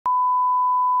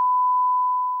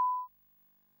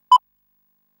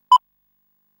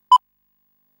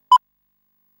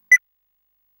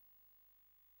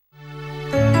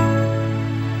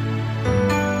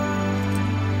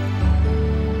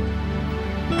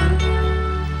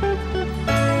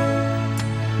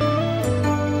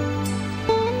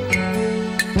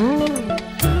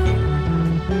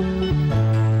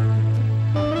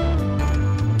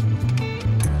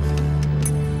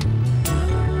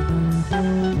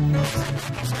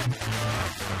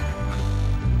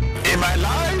my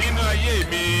life,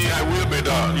 I will be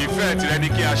done. Is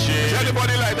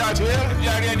anybody like that here?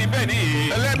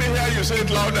 Let me hear you say it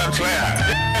loud and clear.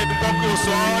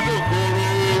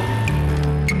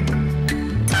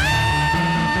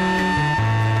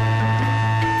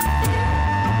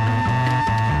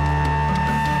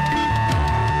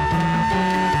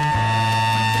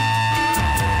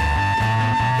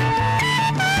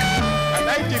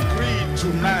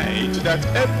 Tonight, that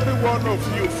every one of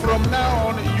you from now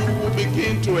on you will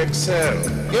begin to excel.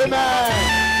 Amen.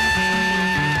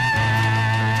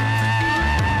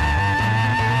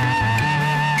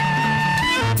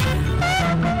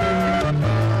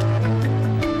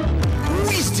 Who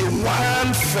is the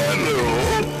one fellow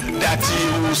that you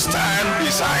will stand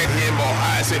beside him or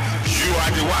her and say, you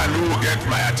are the one who will get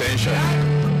my attention?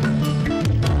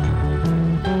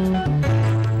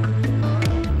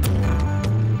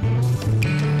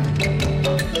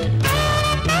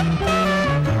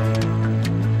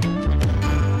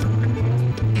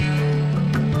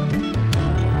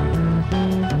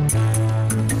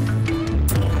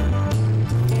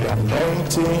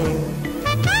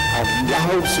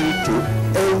 Allows you to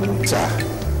enter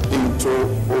into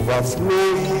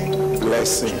overflowing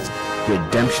blessings.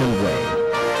 Redemption Way.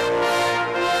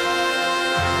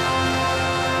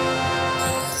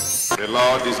 The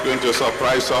Lord is going to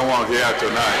surprise someone here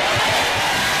tonight.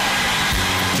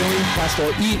 Join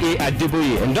Pastor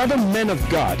Adeboye and other men of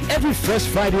God every first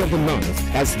Friday of the month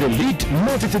as they lead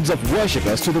multitudes of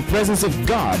worshippers to the presence of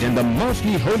God in the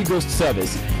monthly Holy Ghost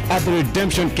service at the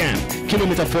Redemption Camp,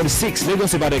 Kilometer 46,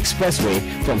 Lagos Ibadan Expressway,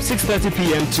 from 6:30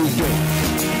 p.m. to dawn.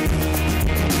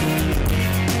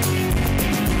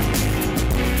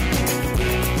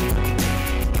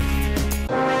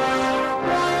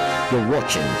 You're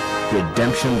watching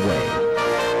Redemption Way.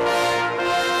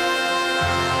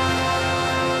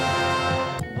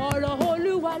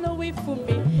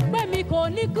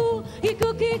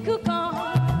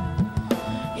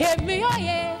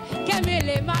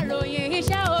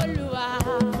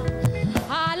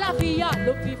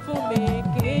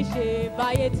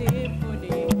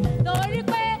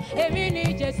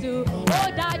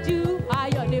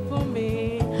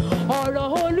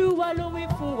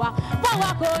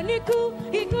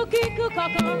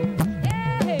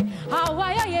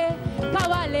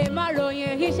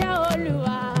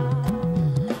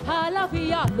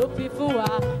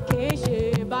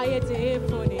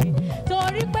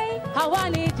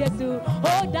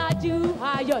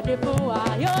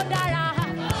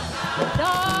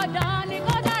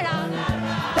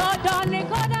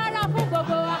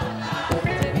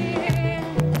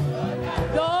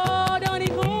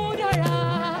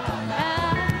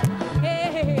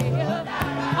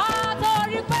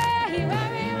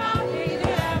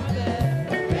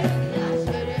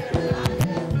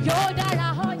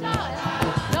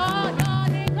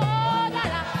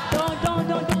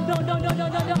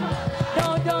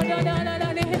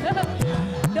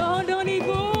 Don't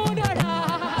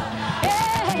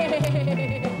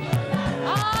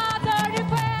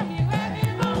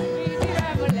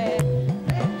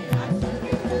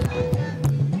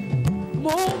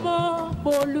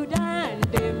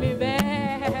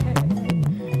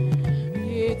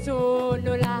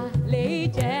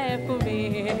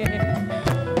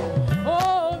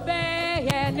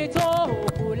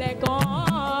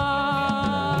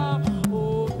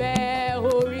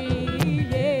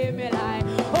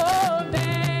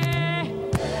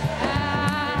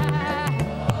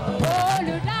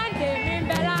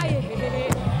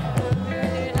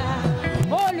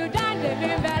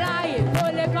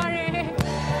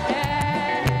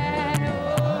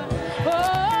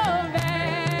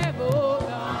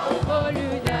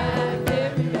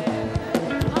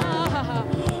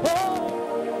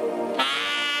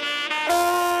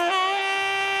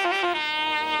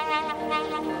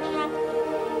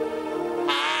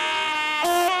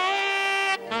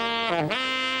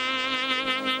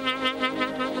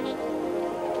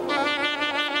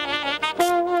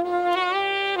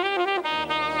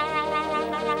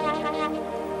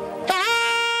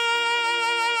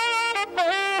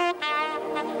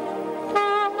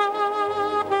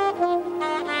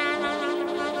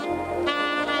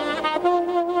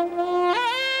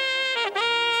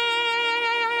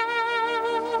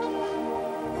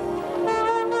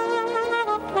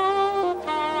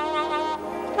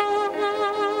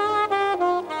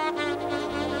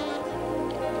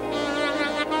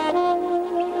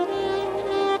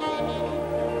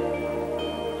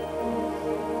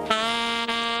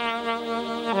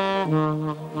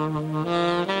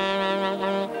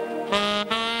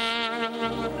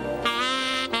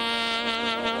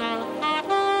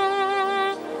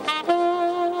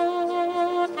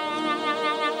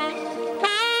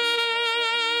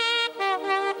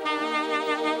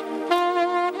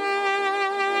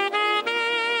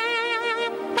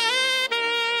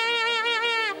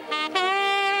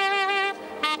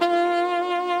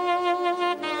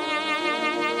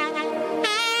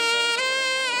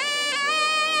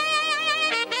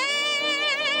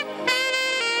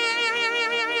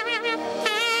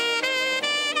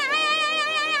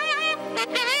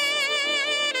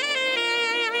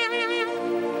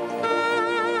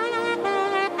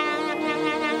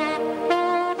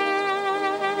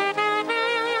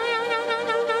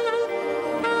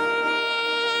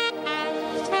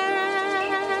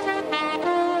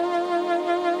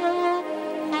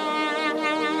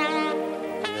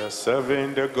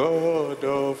serving the God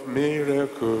of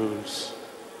miracles.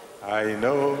 I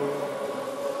know,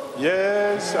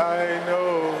 yes, I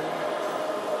know.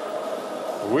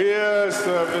 We are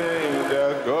serving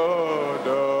the God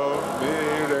of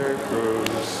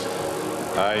miracles.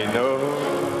 I know,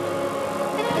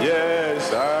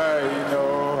 yes, I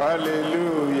know.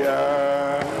 Hallelujah.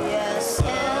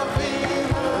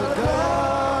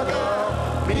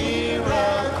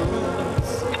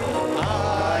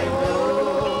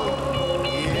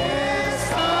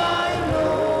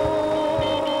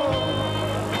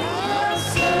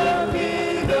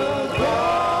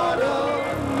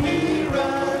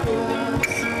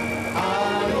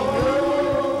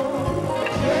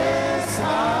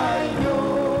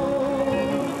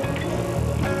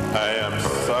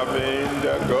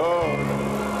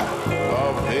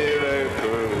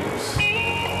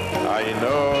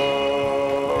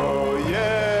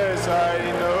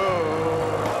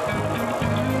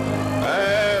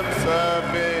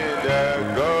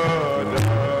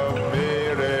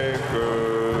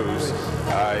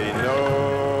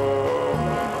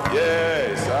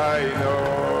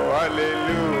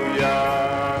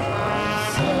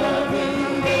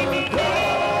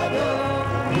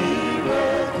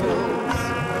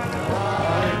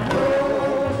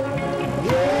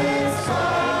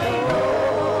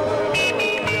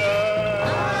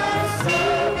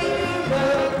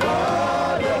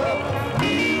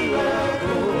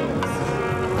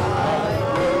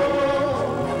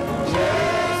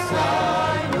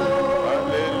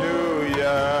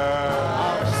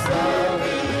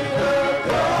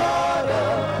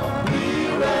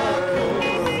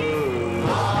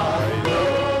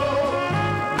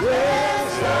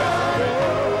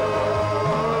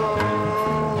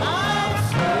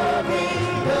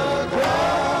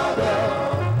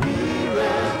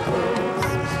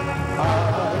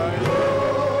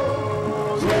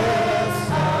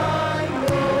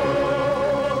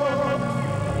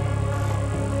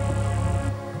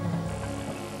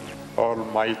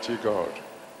 Almighty God,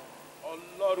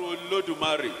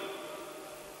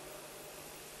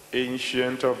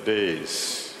 Ancient of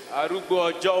Days,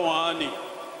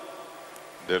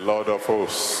 the Lord of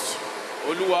Hosts,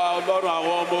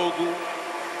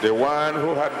 the one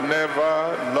who had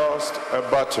never lost a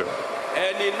battle,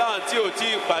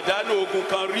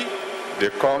 the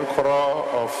conqueror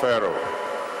of Pharaoh,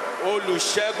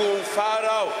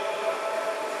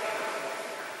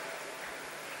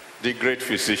 the great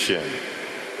physician,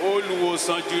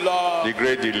 the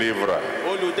great deliverer,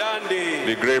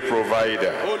 the great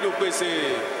provider,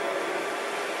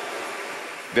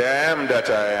 the I am that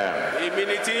I am,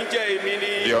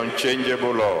 the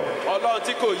unchangeable Lord,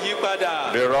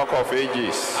 the rock of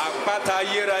ages,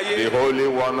 the Holy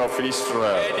One of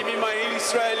Israel,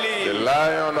 the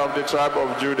Lion of the tribe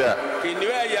of Judah,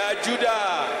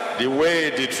 the way,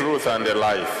 the truth, and the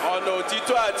life.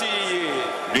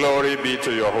 Glory be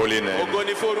to your holy name.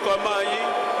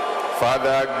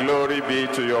 Father, glory be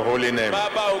to your holy name.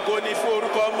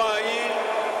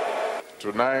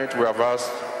 Tonight we have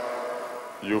asked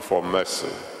you for mercy.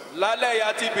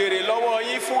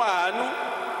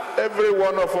 Every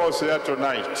one of us here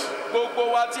tonight,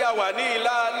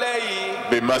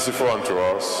 be merciful unto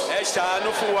us.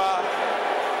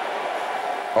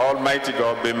 Almighty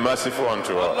God, be merciful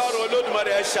unto us.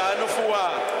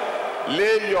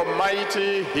 Lay your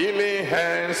mighty healing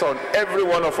hands on every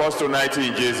one of us tonight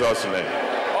in Jesus' name.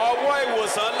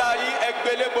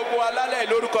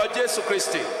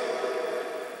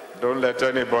 Don't let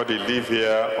anybody leave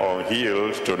here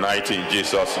unhealed tonight in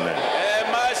Jesus' name.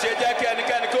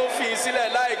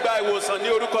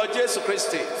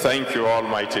 Thank you,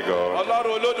 Almighty God.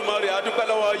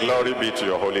 Glory be to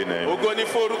your holy name.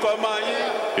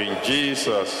 In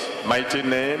Jesus' mighty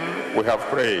name we have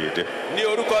prayed.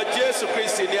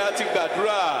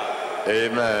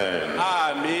 Amen.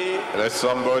 Let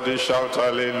somebody shout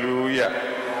hallelujah.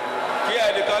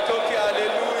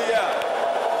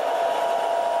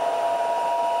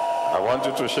 I want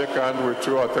you to shake hands with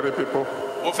 2 or 3 people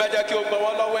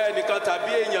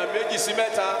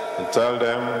and tell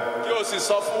them,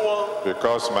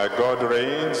 because my God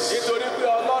reigns,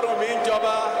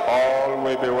 all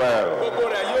will be well.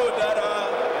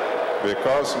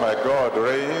 Because my God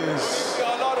reigns,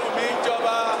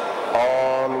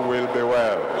 all will be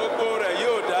well.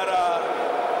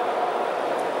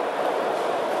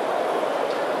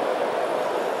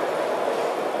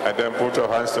 And then put your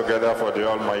hands together for the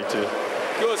Almighty.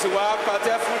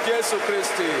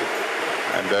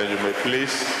 And then you may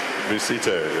please be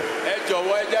seated.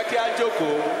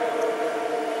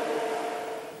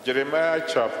 Jeremiah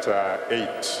chapter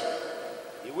 8.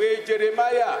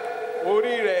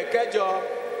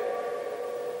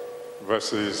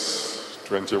 Verses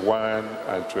 21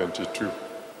 and 22.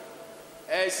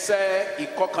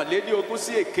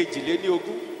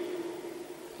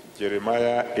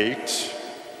 Jeremiah 8.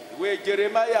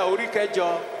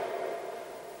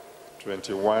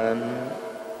 21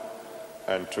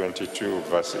 and 22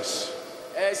 verses.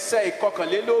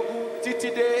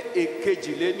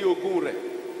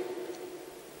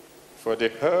 For the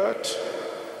hurt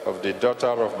of the daughter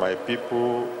of my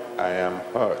people, I am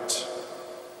hurt.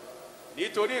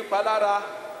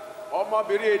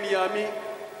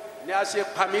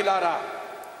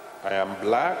 I am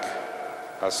black,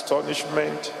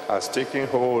 astonishment has taken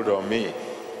hold on me.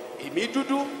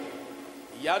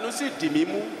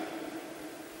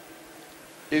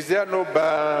 Is there no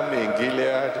balm in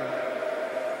Gilead?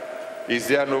 Is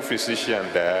there no physician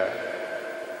there?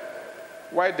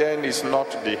 Why then is not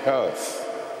the health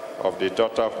of the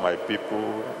daughter of my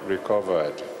people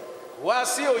recovered?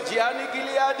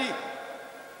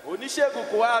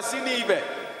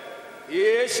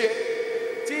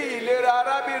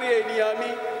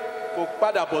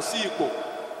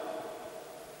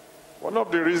 One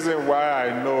of the reasons why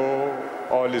I know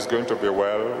all is going to be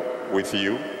well with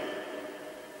you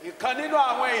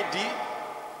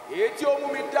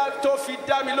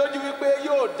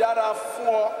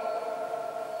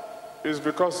is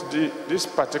because this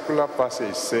particular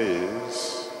passage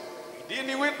says,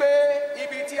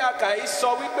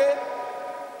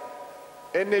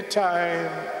 anytime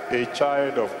a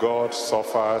child of God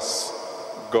suffers,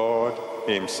 God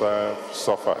himself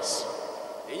suffers.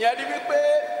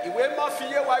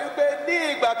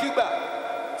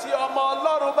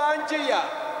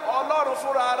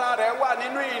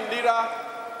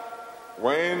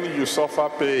 When you suffer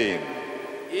pain,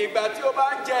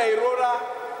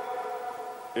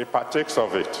 he partakes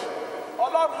of it.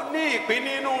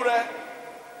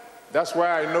 That's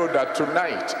why I know that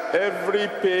tonight, every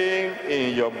pain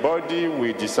in your body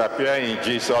will disappear in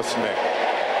Jesus' name.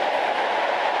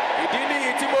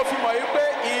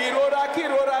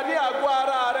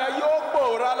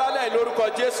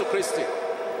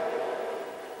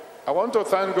 I want to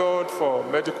thank God for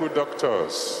medical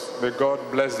doctors. May God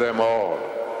bless them all.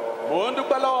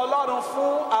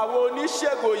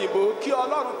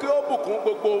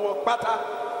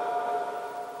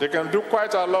 They can do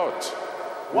quite a lot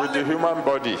with the human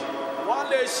body.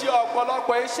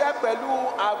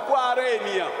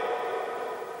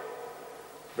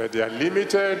 But they are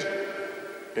limited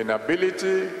in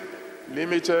ability,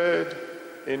 limited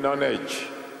in knowledge.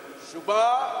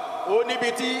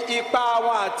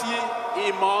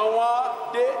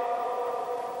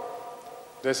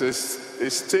 There's a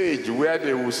stage where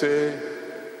they will say,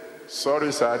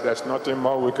 sorry sir, there's nothing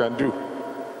more we can do.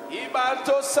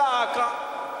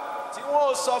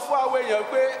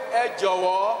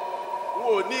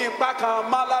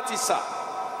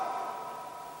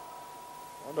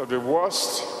 One of the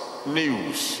worst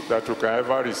news that you can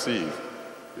ever receive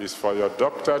is for your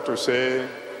doctor to say,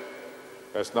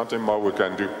 there's nothing more we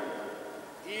can do.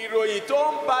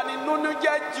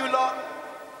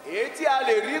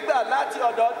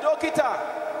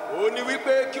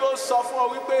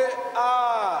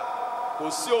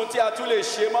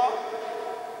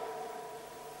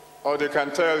 Or they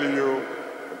can tell you,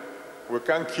 we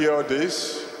can't cure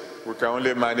this, we can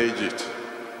only manage it.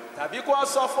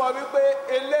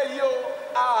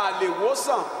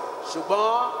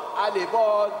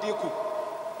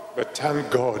 But thank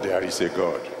God there is a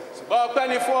God.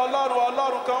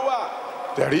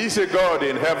 There is a God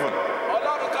in heaven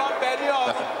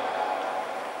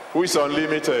who is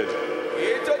unlimited.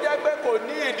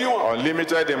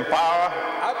 Unlimited in power,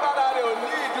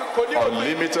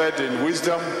 unlimited in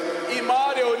wisdom,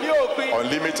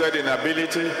 unlimited in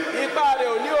ability.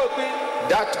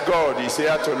 That God is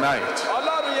here tonight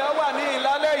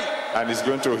and is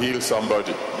going to heal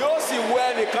somebody.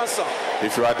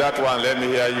 If you are that one, let me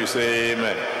hear you say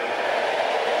amen.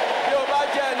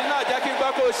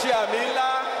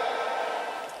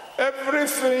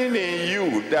 Everything in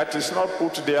you that is not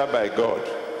put there by God,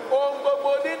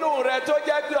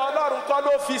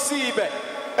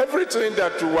 everything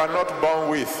that you are not born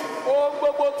with,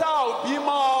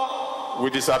 will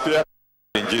disappear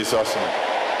in Jesus' name.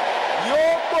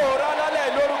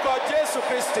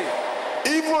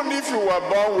 Even if you were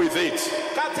born with it,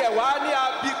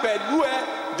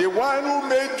 the one who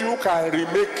made you can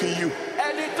remake you.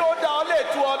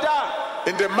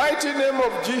 In the mighty name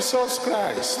of Jesus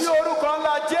Christ,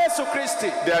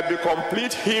 there will be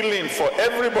complete healing for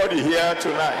everybody here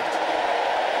tonight.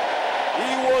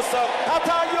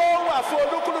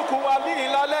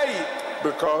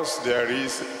 Because there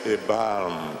is a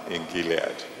balm in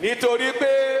Gilead. Nítorí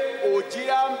pé òjì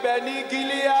à ń bẹ ní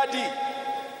Gileadi.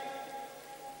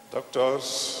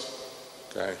 Doctors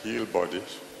can heal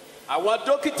bodies. Àwọn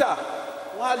dókítà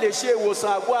wọ́n á lè ṣe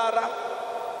ìwòsàn àgọ́ ara.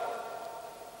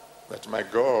 But my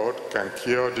God can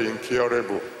cure the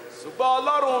incurable. Ṣùgbọ́n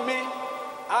Ọlọ́run mi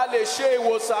a lè ṣe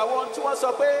ìwòsàn àwọn tí wọ́n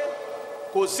sọ pé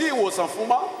kò sí ìwòsàn fún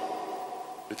mọ́.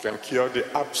 He can cure the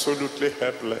absolutely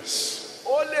helpless.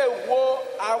 Ó lè wo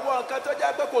àwọn nǹkan tó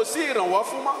jẹ́ pé kò sí ìrànwọ́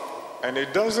fún mọ́. And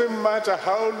it doesn't matter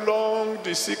how long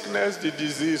the sickness, the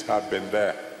disease have been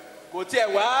there. Kò tiẹ̀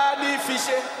wá ní fi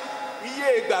ṣe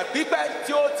iye ìgbà pípẹ́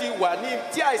tí ó ti wà ní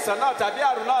tí àìsàn náà tàbí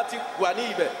àrùn náà ti wà ní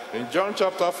ibẹ̀. In John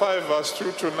chapter 5 verse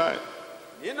 2 to 9.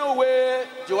 Nínú ìwé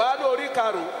Jòhánù orí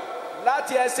karùn-ún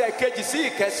láti ẹsẹ̀ kejì sí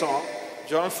ìkẹsàn-án.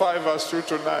 John 5 verse 2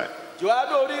 to 9.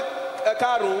 Jòhánù orí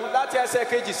karùn-ún láti ẹsẹ̀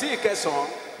kejì sí ìkẹsàn-án.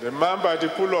 The man by the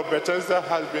pool of Bethesda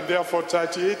has been there for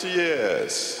 38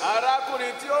 years.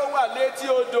 Arákùnrin tí ó wà létí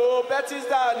odò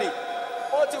Bethesda ni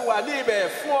ó ti wà ní ibẹ̀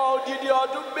fún odidi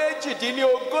ọdún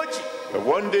méjìdínlógójì. But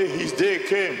one day his day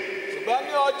came. Ṣùgbọ́n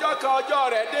ní ọjọ́ kan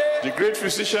ọjọ́ rẹ̀ dé. The great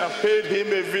physician paid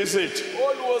him a visit.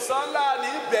 Olùwòsàn ńlá ní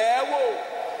bẹ̀ẹ́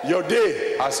wò. Your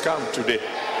day has come today.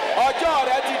 Ọjọ́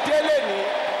rẹ̀ ti dé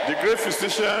lónìí. The great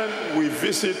physician will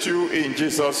visit you in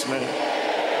Jesus' name.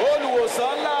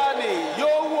 Olùwòsàn ńlá ni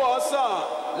yóò wò ọ́ sàn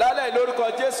lálẹ́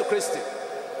lórúkọ Jésù Kristi.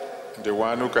 The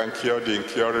one who can cure the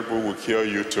incurable will cure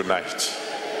you tonight.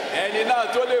 Ẹni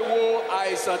náà tó lè wo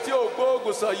àìsàn tí ò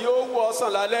gbóògùn sàn yóò wò ọ́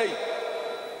sàn lálẹ́ yìí.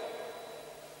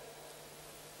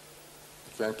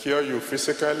 He can cure you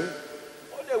physically.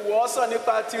 Ó lè wò ọ́ sàn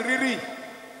nípa ti rírì.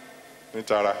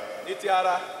 Nitara. Ní ti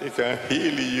ara. He can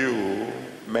heal you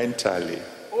mentally.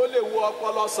 Ó lè wo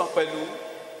ọpọlọ sàn pẹ̀lú.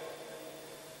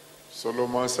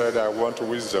 Solomon said, I want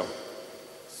wisdom.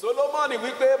 Solomoni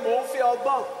wípé mò ń fi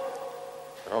ọgbọ́n.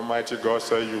 Almighty God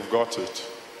said, you've got it.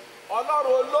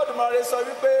 Ọlọ́run Olódùmarè sọ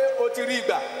wípé ó ti rí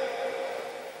ìgbà.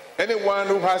 Anyone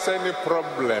who has any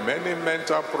problem, any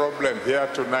mental problem here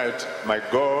tonight, my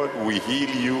God will heal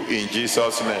you in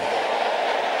Jesus' name.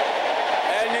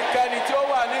 Ẹnikẹ́ni tí ó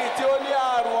wà ní tí ó ní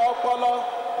àrùn ọpọlọ,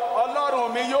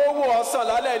 Ọlọ́run mi yóò wò ọ́ sàn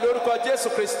lálẹ́ lórúkọ Jésù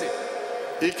Kristi.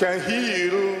 He can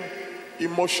heal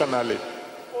emotionally.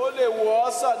 Ó lè wò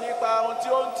ọ́ sàn nípa ohun tí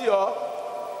ó ń tì ọ́.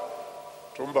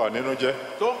 Tó ń bà ọ́ nínú jẹ́.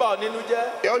 Tó ń bà ọ́ nínú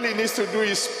jẹ́. All he needs to do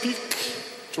is speak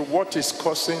to what is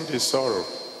causing the sorrow.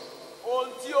 Ohun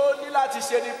tí ó ní láti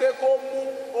ṣe ni pé kó mú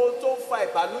ohun tó ń fa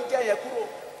ìbànújẹ́ yẹn kúrò.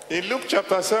 In Luke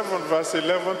chapter 7 verse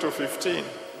 11 to 15.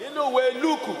 Nínú ìwé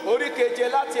Lúùkù orí keje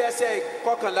láti ẹsẹ̀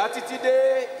kọkànlá títí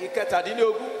dé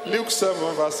ìkẹtàdínlógún. Luke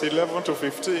 7 verse 11 to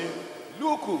 15.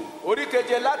 Lúùkù orí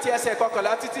keje láti ẹsẹ̀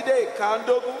kọkànlá títí dé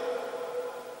ìkàndógún.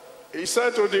 He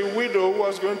said to the widow who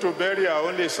was going to bury her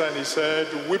only son, he said,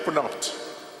 weep not.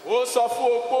 Ó sọ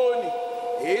fún opó ni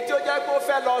èyí tí ó jẹ́ pé ó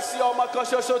fẹ́ lọ sí ọmọ kan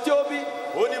ṣoṣo tí ó bí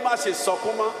ó ní má ṣe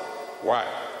sọkún mọ́. Why?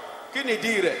 Kí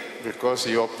nìdí rẹ̀? Because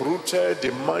he uprooted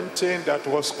the mountain that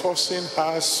was causing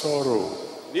her sorrow.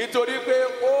 Nítorí pé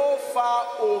ó fa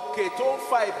òkè tó ń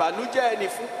fa ìbànújẹ́ ẹni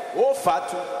fún ó fà á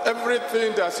tu.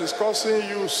 Everything that is causing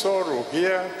you sorrow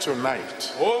here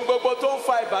tonight. Ohun gbogbo tó ń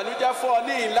fa ìbànújẹ́ fún ọ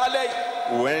ní ìlálẹ́ yìí.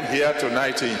 We end here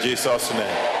tonight in Jesus'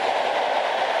 name.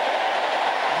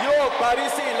 Yóò parí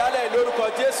sí ìlálẹ́ lórúkọ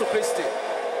Jésù Kristi.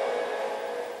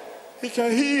 He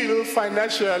can heal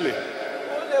financially.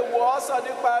 Ó lè wò ọ́ sàn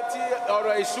nípa ti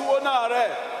ọ̀rọ̀ ìṣúwó náà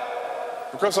rẹ̀.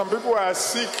 Because some people are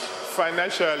sick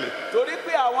financially. Torí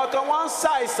pé àwọn kan wọ́n ń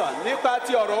ṣàìsàn nípa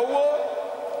ti ọ̀rọ̀ owó.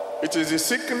 It is the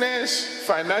sickness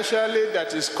financially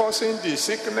that is causing the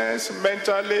sickness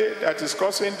mentally, that is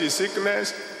causing the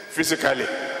sickness physically.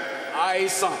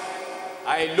 Àìsàn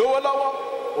àìlówó lọ́wọ́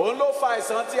òun ló fa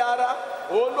àìsàn ti ara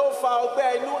òun ló fa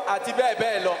ọgbẹ́ inú àti bẹ́ẹ̀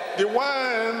bẹ́ẹ̀ lọ. The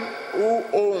one who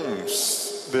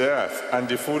owns the earth and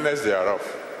the fullness thereof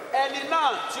Ẹni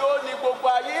náà tí ó ní gbogbo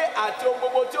ayé àti ohun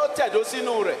gbogbo tí ó tẹ̀dó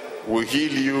sínú rẹ̀. will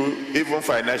heal you even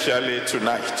financially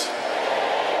tonight.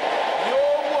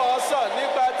 Yóò wò ọ́ sàn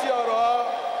nípa ti ọ̀rọ̀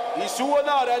ìṣúwó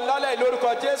náà rẹ̀ lálẹ́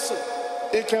lórúkọ Jésù.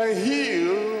 It can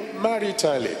heal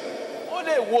maritally. Ó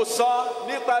lè wòsàn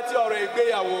nípa ti ọ̀rọ̀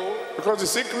ìgbéyàwó. Because the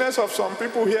sickness of some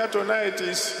people here tonight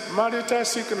is marital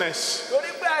sickness.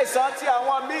 Torí pé àìsàn tí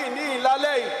àwọn míì ní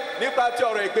ìlálẹ́ yìí nípa ti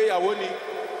ọ̀rọ̀ ìgbéyàwó ni.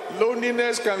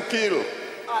 Loneliness can kill.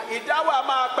 Ìdáwà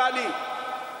máa pani.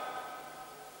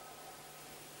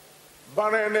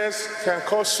 Barrenness can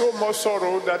cause so much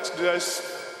sorrow that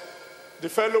the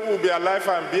fellow will be alive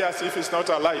and be as if he's not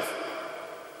alive.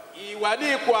 Ìwà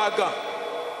ní ipò àgàn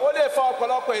ó lè fa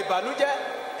ọ̀pọ̀lọpọ̀ ìbànújẹ́.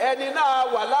 Ẹni náà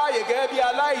wà láàyè gẹ́gẹ́ bí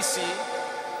aláìsí.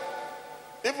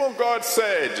 Even God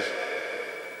said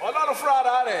Ọlọ́run fúnra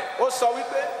ara rẹ̀ ó sọ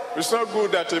wípé. It's not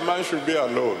good that a man should be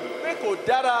alone. Pé kò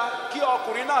dára kí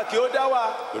ọkùnrin náà kí ó dá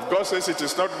wà. If God says it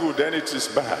is not good, then it is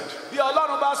bad. Bí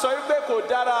Ọlọ́run bá sọ wípé kò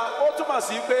dára, ó túmọ̀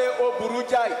sí pé ó burú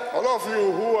jáì. All of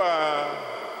you who are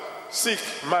sick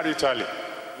maritally.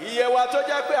 Iye wa tó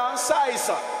jẹ́ pé à ń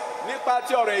ṣàìsàn nípa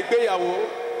ti ọ̀rọ̀ ìgbéyàwó.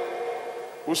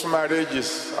 Whose marriage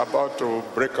is about to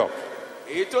break up.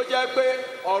 Èyí tó jẹ́ pé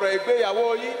ọ̀rọ̀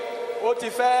ìgbéyàwó yín ó ti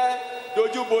fẹ́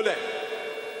dojú bolẹ̀.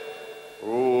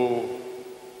 Who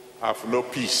have no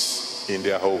peace in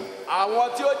their home. Àwọn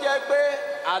tí ó jẹ́ pé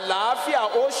àlàáfíà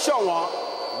ó ṣọ̀wọ́n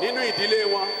nínú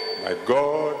ìdílé wọn. My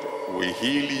God will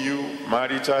heal you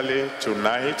maritally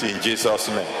tonight in Jesus'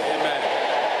 name. Amen.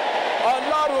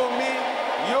 Ọlọ́run mi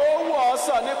yóò wò ọ́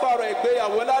sàn nípa ọ̀rọ̀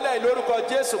ìgbéyàwó lálẹ́ lórúkọ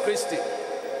Jésù Kristi.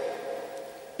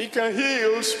 He can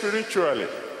heal spiritually.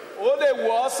 Ó lè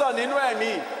wò ọ́ sàn nínú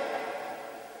ẹ̀mí.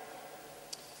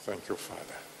 Thank you,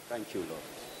 Father. Thank you, Lord.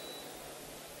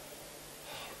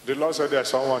 The Lord said there's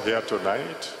someone here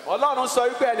tonight. Ọlọ́run sọ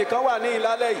wípé ẹnìkan wà ní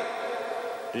ìlálẹ́ yìí.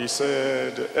 He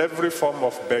said every form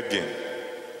of begging.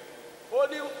 Ó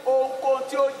ní ohunkóhun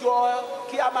tí ó jọ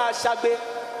kí a máa ṣagbe.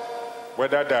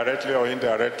 Whether directly or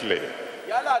indirectly.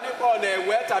 Yálà nípa ọ̀nà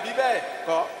ẹ̀wẹ́ tàbí bẹ́ẹ̀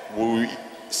kọ́. Will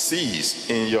cease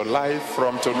in your life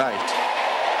from tonight.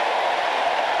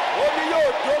 Ó ní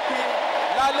yóò dópin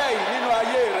lálẹ́ yìí nínú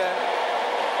ayé rẹ.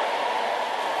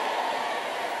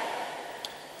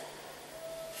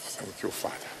 Thank you,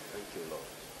 Father. Thank you, Lord.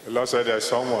 The Lord said there's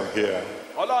someone here.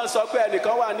 Ọlọ́run sọ pé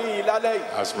ẹnìkan wà ní ìlálẹ́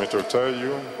yìí. Asked me to tell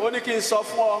you. Ó ní kí n sọ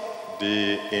fún ọ.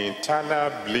 The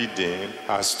internal bleeding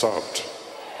has stopped.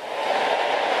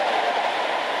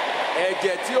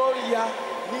 Ẹ̀jẹ̀ tí ó ya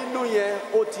nínú yẹn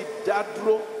ó ti dá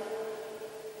dúró.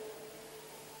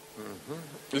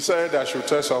 He said I should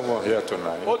tell someone here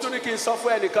tonight. Ó tún ní kí n sọ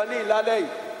fún ẹnìkan ní ìlálẹ́ yìí.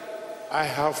 I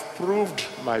have proved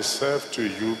myself to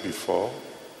you before.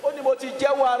 Ó ní mo ti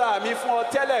jẹ́wọ́ ara mi fún ọ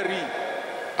tẹ́lẹ̀ rí.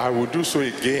 I will do so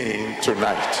again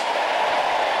tonight.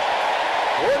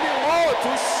 Ó ní wọ́n ò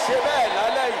tún ṣe bẹ́ẹ̀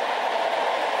lálẹ́ yìí.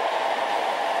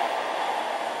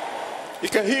 He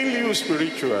can heal you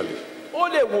spiritually. Ó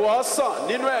lè wò ọ́ sàn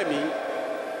nínú ẹ̀mí.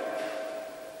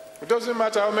 It doesn't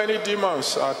matter how many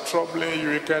demons are troubling you,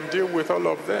 you can deal with all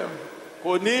of them.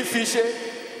 Kò ní fi ṣe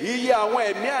iye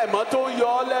àwọn ẹ̀mí àìmọ́ tó ń yọ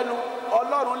ọ́ lẹ́nu.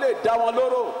 Ọlọ́run lè dá wọn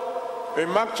lóró. In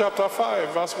Mark chapter 5,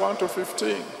 verse 1 to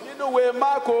 15. Nínú ìwé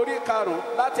Máàkù orí karùn-ún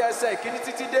láti ẹsẹ̀ ìkíní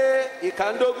títí dé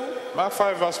ìkàndógún. Mark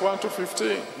 5, verse 1 to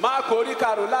 15. Máàkù orí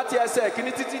karùn-ún láti ẹsẹ̀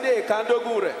ìkíní títí dé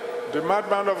ìkàndógún rẹ̀. The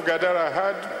madman of Gadara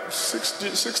had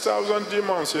 6,000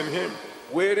 demons in him.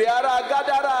 Wèrè ara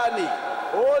Gádárà nì,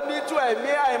 ó ní tó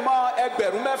ẹ̀mí àìmọ́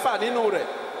 6,000 nínú rẹ̀.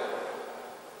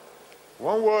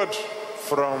 One word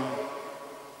from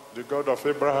the God of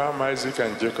Abraham, Isaac,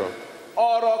 and Jacob.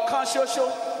 Ọ̀rọ̀ kan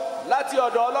ṣoṣo láti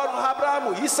ọ̀dọ̀ Ọlọ́run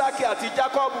Ábúráhámù, Ísákì àti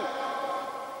Jákọ́bù.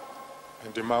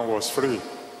 And the man was free.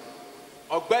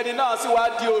 Ọ̀gbẹ́ni náà sì wá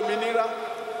di òmìnira.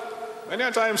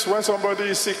 Many times when somebody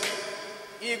is sick,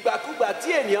 Ìgbàkúgbà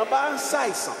tí ènìyàn bá ń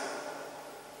ṣàìsàn,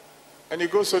 and he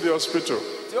goes to the hospital,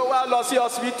 tí ó wá lọ sí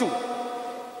hospital,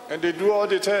 and they do all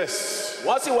the tests,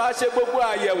 wọ́n sì wá ṣe gbogbo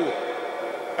àyẹ̀wò.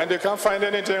 and they can't find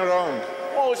anything wrong.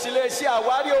 Wọn ò sì lè ṣe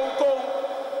àwárí ohunkóhun.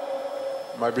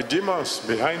 Might be demons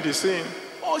behind the scene.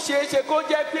 Ó ṣeé ṣe kó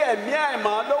jẹ́ pé ẹ̀mí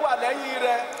àìmọ́ ló wà lẹ́yìn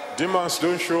rẹ̀. Demons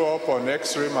don't show up on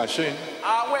X-ray machine.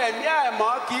 Àwọn ẹ̀mí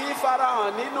àìmọ́ kì í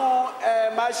farahàn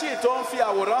nínú machine tó ń fi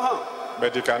àwòrán hàn.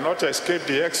 But they cannot escape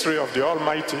the X-ray of the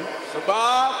Almighty.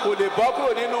 Ṣùgbọ́n kò lè bọ́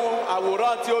kúrò nínú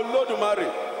àwòrán tí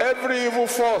Olódùmarè. Every evil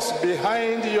force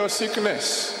behind your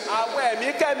sickness, Àwọn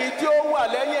ẹ̀mí kẹ́mi tí ó wà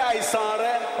lẹ́yìn àìsàn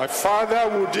rẹ. my Father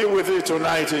will deal with it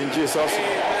tonight in Jesus'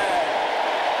 name. Amen.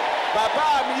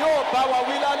 Bàbá mi yóò bá wa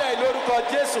wí lálẹ́ lórúkọ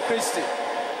Jésù Kristi.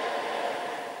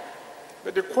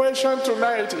 But the question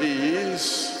tonight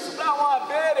is, Ṣùgbọ́n àwọn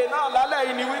àbẹ́rẹ́ náà lálẹ́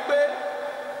yìí ni wípé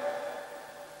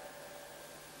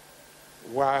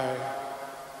why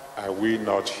are we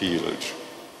not healed?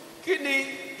 kí ni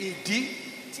ìdí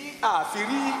tí a fi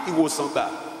rí ìwòsàn gbà?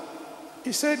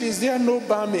 He said, is there no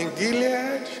balm in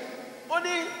Gilead? Ó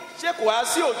ní ṣé kò wá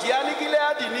sí òjìá ní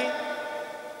Gíleádì ni?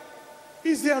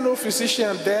 Is there no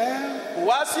physician there? Kò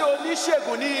wá sí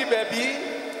oníṣègùn ní ibẹ̀ bí?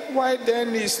 Why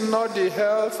then is not the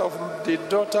health of the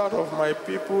daughter of my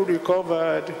people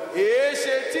recovered?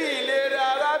 Èéṣe tí ìlera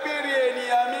arábìnrin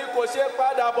ènìyàn mi kò ṣe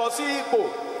padà bọ̀ sí ipò?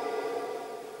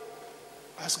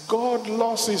 Has God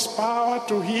lost his power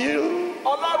to heal?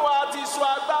 Ọlọ́run á ti sọ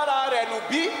agbára rẹ̀ nù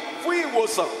bí fún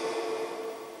ìwòsàn?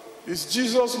 Is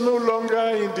Jesus no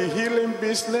longer in the healing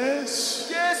business?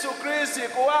 Jésù Kristi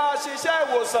kò wá ṣiṣẹ́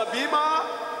ìwòsàn bí mọ́?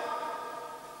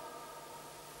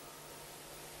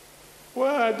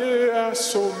 Why there are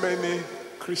so many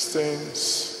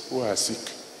Christians who are sick?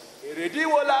 Èrèdí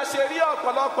wo la ṣe rí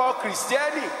ọ̀pọ̀lọpọ̀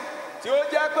Kìrìsìtẹ́nì tí ó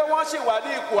jẹ́ pé wọ́n ṣì wà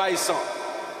ní ipò àìsàn?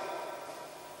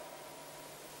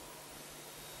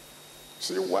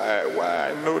 See why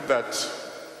I know that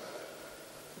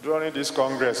during this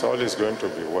Congress all is going to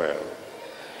be well.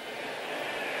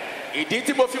 Ìdí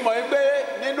tí mo fi mọ̀ pé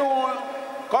nínú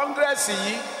kọ́ngírẹ́sì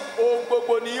yìí ohun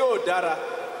gbogbo ni yóò dára.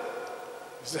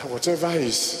 Is that whatever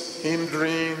is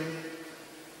hindering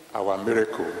our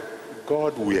miracle,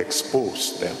 God will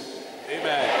expose them.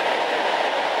 Amen.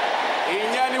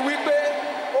 Ìyẹn ni wípé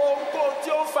ohunkóhun tí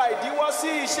ó fa ìdíwọ́ sí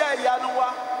iṣẹ́ ìyanu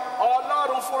wa,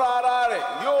 Ọlọ́run fúnra ara rẹ̀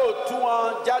yóò tú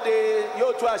wọn jáde,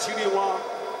 yóò tú àṣírí wọn.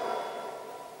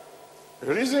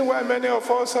 The reason why many of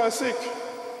us are sick.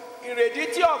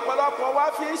 Ìrèdí tí ọ̀pọ̀lọpọ̀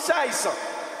wa fi ń ṣàìsàn.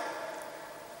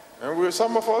 And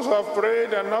some of us have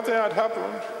prayed and nothing had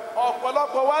happened.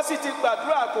 Ọ̀pọ̀lọpọ̀ wa sì ti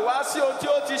gbàdúrà kò wá sí ohun tí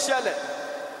ó ti ṣẹlẹ̀.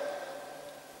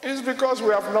 It's because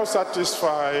we have not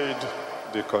satisfied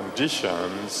the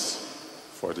conditions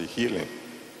for the healing.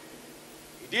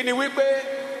 Ìdí ni wípé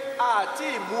àti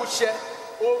ìmúṣẹ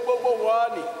ohun gbogbo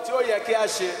wọn ni tí ó yẹ kí a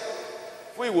ṣe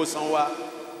fún ìwòsàn wa.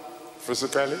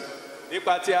 Physically?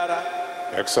 Nípa ti ara.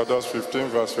 Exodus 15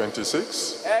 verse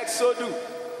 26. Exodus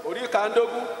orí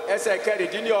kàndógún ẹsẹ̀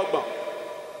kẹrìndínlọ́gbọ̀n.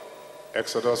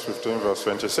 Exodus 15 verse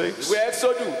 26. Ìwé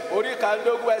Exodus orí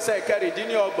kàndógún ẹsẹ̀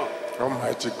kẹrìndínlọ́gbọ̀n.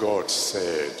 Almighty God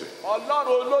said, Ọlọ́run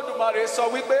Olódùmarè sọ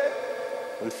wípé,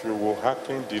 if you will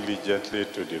hearken diligently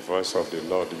to the voice of the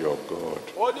Lord your God,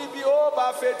 ó ní bí ó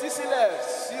bá fetí sílẹ̀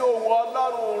sí ohùn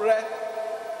Ọlọ́run rẹ,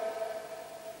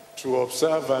 to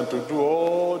observe and to do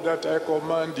all that I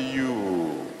command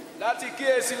you. Láti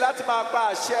kíyèsí láti máa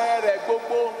pa àṣẹ rẹ̀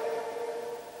gbogbo.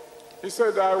 He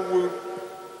said, I will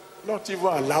not even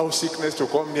allow sickness to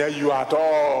come near you at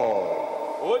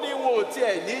all. Ó ní wọn ò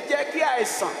tiẹ̀ ní jẹ́ kí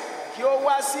àìsàn kí ó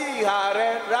wá sí ìhà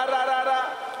rẹ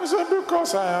rárá. He said,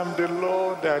 because I am the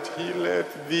Lord that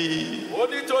healeth thee. Ó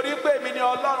ní torí pé èmi ni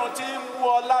Ọlọ́run tí ń mú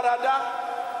ọ lára dá.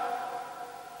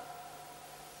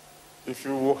 If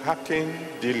you will hearken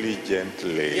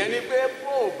diligently. Ìyẹn ni pé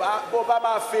bó bá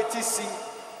máa fetí sí,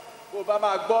 bó bá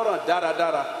máa gbọ́ràn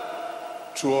dáradára.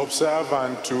 To observe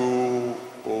and to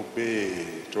obey,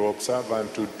 to observe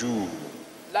and to do.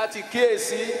 Láti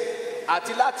kíyèsí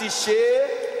àti láti ṣe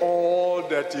é. All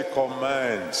that he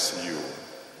commands you.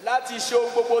 Láti ṣe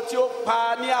ohun gbogbo tí ó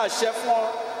pa ní àṣẹ fún ọ.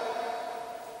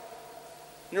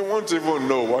 You won't even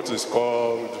know what is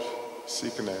called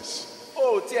sickness.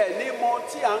 Ó tiẹ̀ ní mọ̀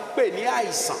tí à ń pè ní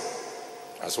àìsàn.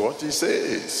 That's what he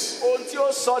says. Ohun tí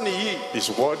ó sọ nìyí. His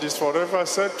word is forever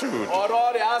settled.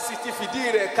 Ọ̀rọ̀ rẹ̀ á sì ti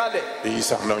fìdí rẹ̀ kalẹ̀. He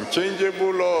is an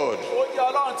unchangeable Lord. Ó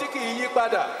jẹ́ Ọlọ́run tí kì í yí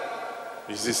padà.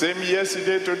 He's the same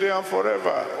yesterday, today, and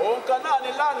forever. Òun kan náà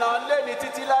ni lánàá léni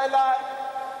títí láéláé.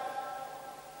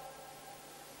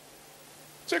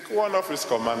 Take one of his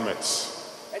commandments.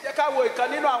 Ẹ jẹ́ ká wo ìkan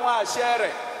nínú àwọn àṣẹ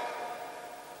rẹ̀.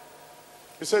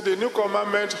 He said, the new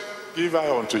commandment give I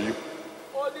unto you.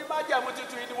 Ó ní májẹ̀mú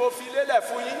tuntun yìí ni mo fi lélẹ̀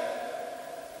fún yín.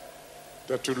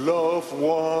 That to love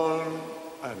one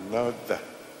another.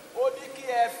 Ó ní kí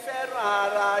ẹ fẹ́ràn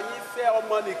ara yín, fẹ́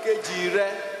ọmọnìkejì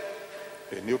rẹ.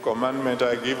 A new commandment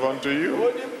I give unto you.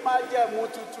 Ó ní májẹ̀mú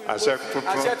tuntun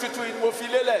Àṣẹ tuntun yìí ni mo fi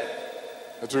lélẹ̀.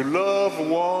 That to love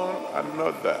one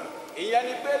another. Ìyẹn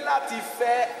ni pé láti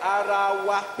fẹ́ ara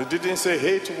wa. He didn't say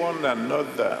hate one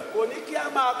another. Kò ní kí a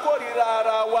máa kórìíra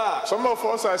ara wa. Some of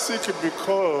us are sick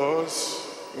because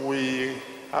we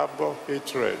harbor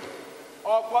hatred.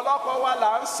 Ọ̀pọ̀lọpọ̀ wa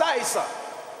là ń ṣàìsàn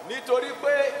nítorí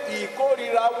pé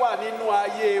ìkórìíra wà nínú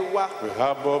ayé wa. We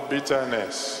harbor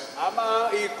bitterness. A máa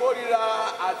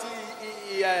ìkórìíra àti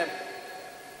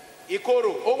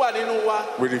ìkorò ó wà nínú wa.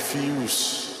 We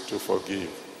refuse to forgive.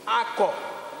 A kọ̀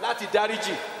láti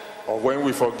dáríjì. Or when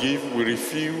we forgive, we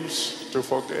refuse to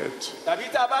forget. Tàbí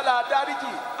tá a bá la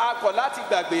dáríjì, a kọ̀ láti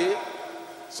gbàgbé.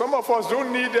 Some of us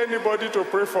don't need anybody to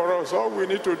pray for us. All we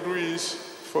need to do is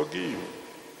forgive.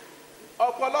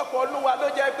 Ọ̀pọ̀lọpọ̀ olúwa ló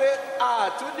jẹ́ pé a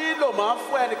tún nílò máa ń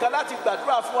fún ẹnìkan láti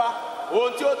gbàdúrà fún wa.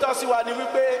 Ohun tí ó tọ́ sí wa ni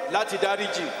wípé láti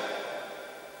dáríjì.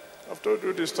 I've told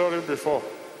you the story before.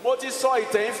 Mo ti sọ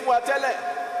ìtàn yìí fún wa tẹ́lẹ̀.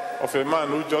 Of a man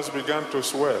who just began to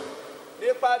swell.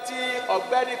 Nípa ti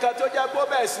ọ̀gbẹ́ni kan tó jẹ́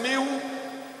gómez ní wú.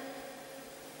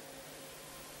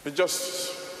 He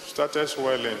just started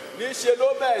swelling. Níṣe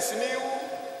ló bẹ̀rẹ̀ sí ní wú.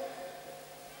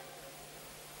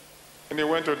 And he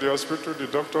went to the hospital. The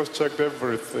doctors checked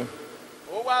everything.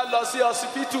 Ó wá lọ sí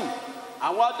ọsibítù.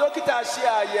 Àwọn dókítà ṣe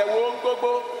àyẹ̀wò ohun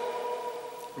gbogbo.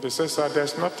 They said, sir,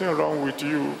 there's nothing wrong with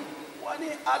you. Wọ́n ní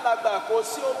alàgbà kò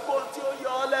sí ohun tí ó yọ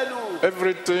ọ́ lẹ́nu.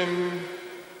 Everything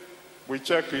we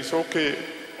check is okay.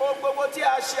 Ohun gbogbo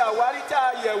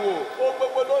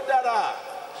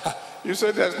You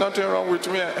said there's nothing wrong with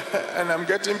me and I'm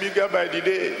getting bigger by the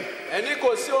day.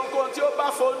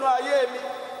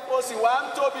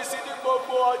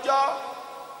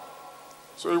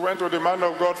 So he went to the man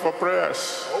of God for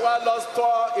prayers.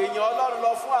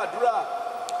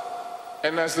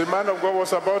 And as the man of God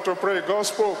was about to pray, God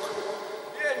spoke.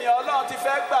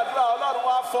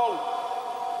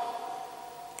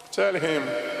 Tell him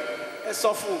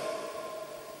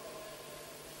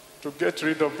to get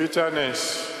rid of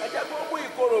bitterness,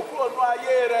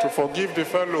 to forgive the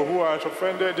fellow who has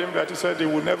offended him that he said he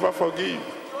will never forgive.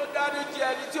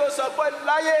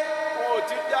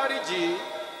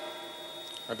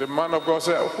 And the man of God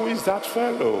said, who is that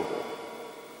fellow?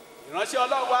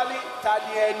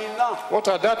 What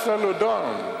had that fellow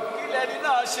done?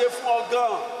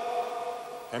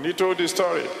 And he told the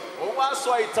story.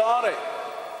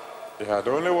 He had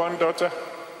only one daughter.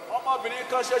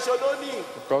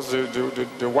 Because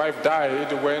the wife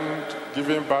died when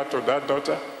giving birth to that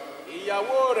daughter.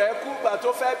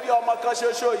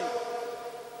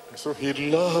 So he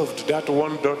loved that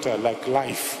one daughter like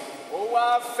life.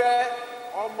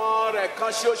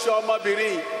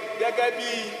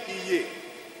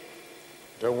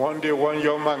 Then one day one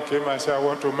young man came and said, I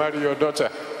want to marry your daughter.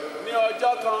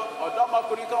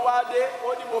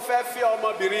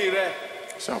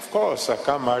 So of course I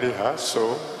can't marry her,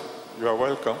 so you are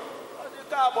welcome.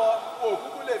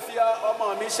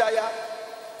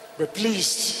 But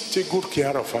please take good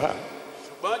care of her.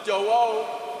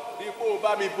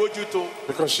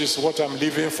 Because she's what I'm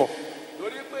living for.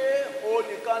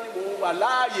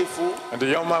 And the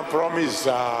young man promised,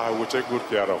 I will take good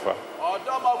care of her.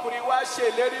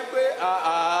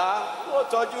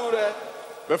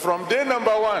 But from day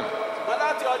number one,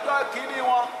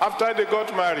 after they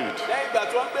got married,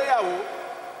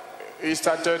 he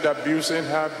started abusing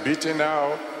her, beating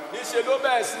her.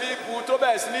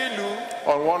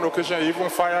 On one occasion, he even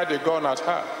fired a gun at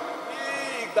her.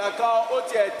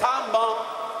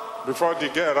 Before the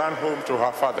girl ran home to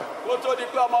her father.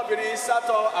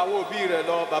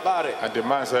 And the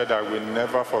man said, I will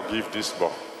never forgive this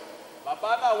boy.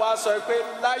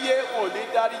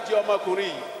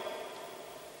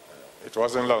 It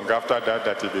wasn't long after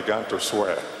that he began to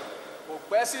swear.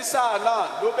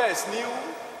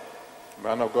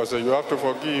 Man of God said, you have to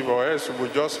forgive or else you will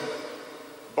just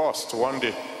burst one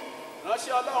day.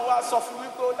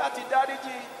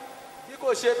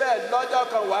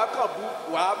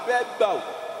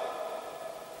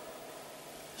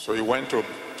 So he went to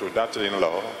that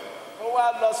in-law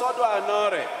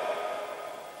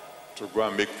to go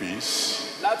and make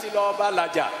peace.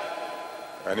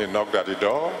 And he knocked at the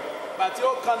door.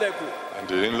 And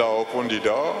the in-law opened the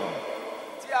door.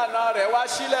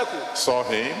 Saw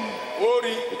him.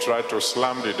 He tried to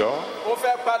slam the door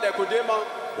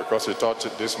because he thought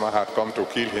this man had come to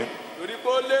kill him.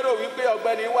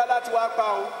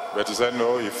 But he said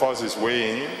no, he forced his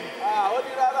way in.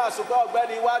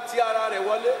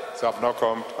 So I've not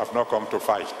come to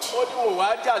fight.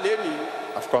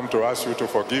 I've come to ask you to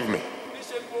forgive me.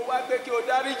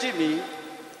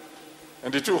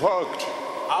 And the two hugged.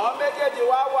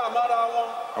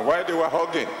 And while they were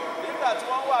hugging,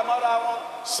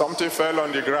 something fell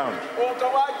on the ground.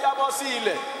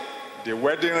 The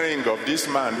wedding ring of this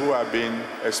man who had been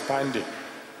expanding.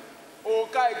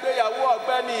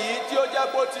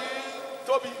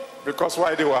 Because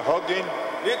while they were hugging,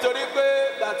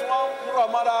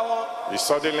 he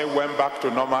suddenly went back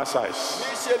to normal size.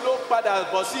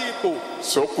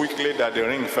 So quickly that the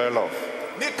ring fell off.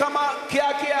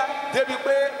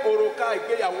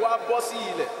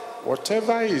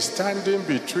 Whatever is standing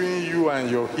between you and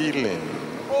your healing,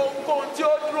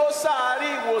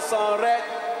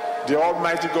 the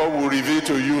Almighty God will reveal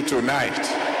to you tonight.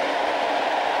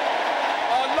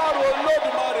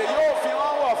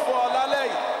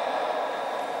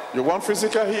 You want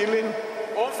physical healing?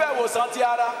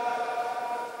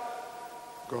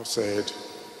 God said,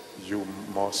 you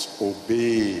must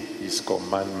obey his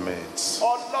commandments.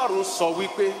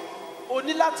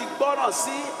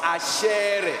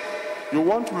 You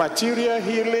want material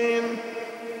healing?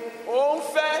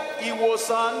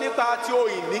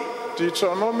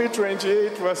 Deuteronomy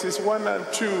 28 verses 1 and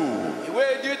 2.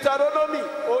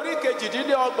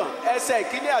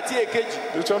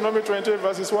 Deuteronomy 28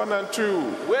 verses 1 and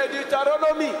 2.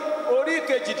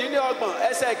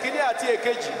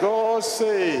 God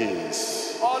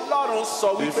says, Ọlọ́run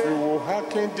sọ If wípé. you will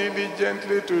hearken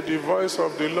diligently to the voice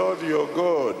of the Lord your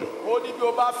God, Ó ní bí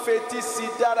o bá fetí sí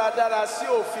dáradára sí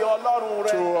òfin Ọlọ́run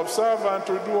rẹ. to observe and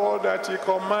to do all that he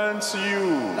commands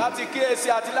you, Láti kíyèsí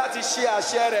àti láti ṣe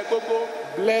àṣẹ rẹ̀ gbogbo.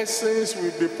 blessings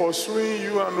will be pursuing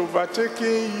you and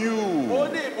overtaking you. Ó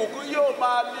ní ìbùkún yóò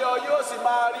máa lé ọ yóò sì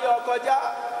máa rí ọ kọjá.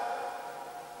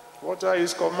 What are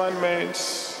his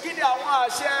commandments? Kí ni àwọn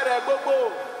àṣẹ rẹ̀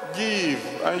gbogbo?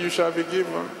 Give, and you shall be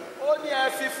given. Ó ní ẹ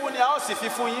fi fún ni a ó sì fi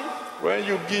fún yín. When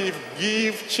you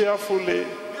give cheerfully.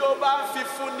 Bí o bá ń fi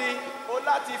fún ni, o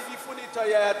láti fi fún ni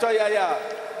tọ̀yàyà.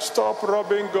 Stop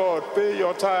robbing God. Pay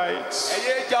your tithes.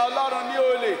 Ẹ̀yẹ ìjà Ọlọ́run ní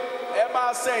olè. Ẹ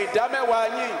máa ṣe ìdámẹ́wàá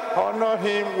yín. Honor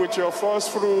him with your first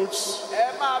fruits.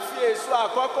 Ẹ máa fi èso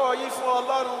àkọ́kọ́ yín fún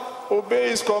Ọlọ́run. Obey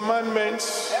his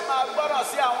commandments. Ẹ máa gbọ́ràn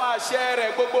sí àwọn àṣẹ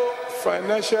rẹ̀ gbogbo.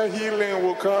 Financial healing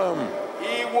will come.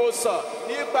 Ìwòsàn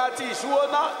nípa ti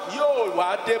ìṣúná yóò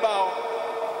wá dé bá ọ.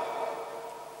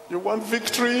 You want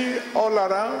victory all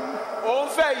around? Ó ń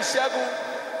fẹ́ ìṣẹ́gun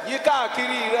yí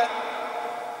káàkiri rẹ.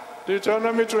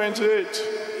 Deuteronomy 28.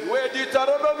 Ìwé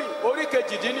Deuteronomy orí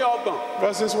kejìdínlọ́gbọ̀n.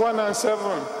 Verses 1 and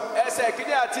 7. Ẹsẹ̀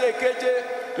kìíní àti èkeje.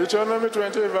 Deuteronomy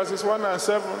 28 verses 1 and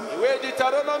 7. Ìwé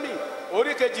Deuteronomy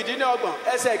orí kejìdínlọ́gbọ̀n.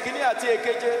 Ẹsẹ̀ kìíní àti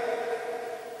èkeje.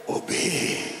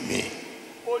 Obey me.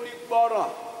 Ó ní gbọ́ràn.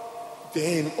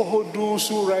 Then all those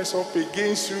who rise up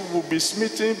against you will be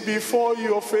smitten before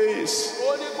your face.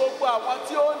 Ó ní gbogbo àwọn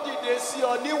tí ó ń dìde sí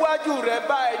ọ níwájú rẹ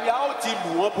báyìí ni a ó ti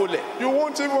lù wọ́n bolẹ̀. You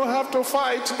won't even have to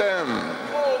fight them.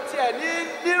 Ó tiẹ̀ ní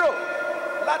nírò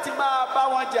láti máa bá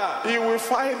wọn jà. He will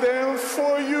fight them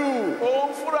for you.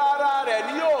 Òun fúnra ara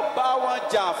rẹ̀ ni yóò bá wọn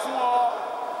jà fún ọ.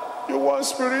 You want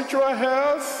spiritual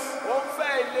health? Ó ń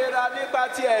fẹ́ ìlera nípa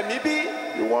ti ẹ̀mí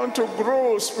bí? You want to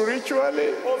grow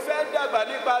spiritually? Ó fẹ́ dàgbà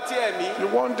nípa ti ẹ̀mí? You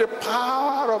want the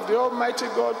power of the Almighty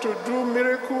God to do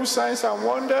miracles, signs and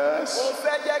wonders? Ó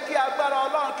fẹ́ jẹ́ kí agbára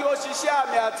Ọlọ́run kí ó ṣiṣẹ́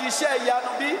àmì àti iṣẹ́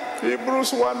ìyanu bí?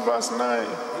 Hebrews 1 verse 9.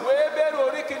 Ìwé Hébérù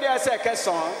orí kìíní ẹsẹ̀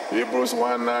kẹsàn-án. Hebrews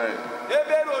 1:9.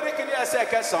 Hébérù orí kìíní ẹsẹ̀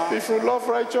kẹsàn-án. If you love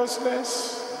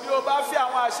righteousness Bí o bá fẹ́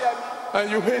àwọn àṣẹ mi, and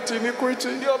you hate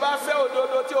iniquity, bí o bá fẹ́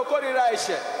òdodo tí o kórìíra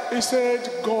ẹ̀ṣẹ̀, he said,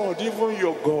 God, even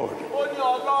your God, ó ní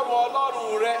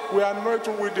Ọlọ́run rẹ. we anoint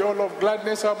you with the oil of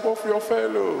gladness above your Ó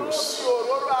fellows. fi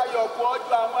òróró ayọ̀ kún ọ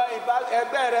ju àwọn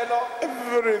ẹgbẹ́ rẹ lọ.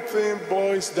 Everything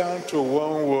boils down to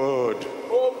one word: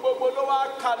 Ohun gbogbo ló wá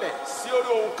kalẹ̀ sí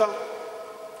orí ohun kan.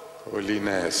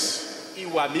 holiness.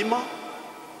 Ìwà mímọ́.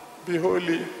 Be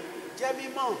holy, Jẹ́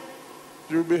mímọ́.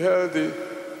 you'll be healthy.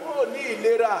 Ó ní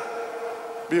ìlera.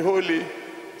 Be holy,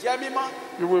 Jẹ́ mímọ́.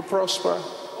 you will prosper.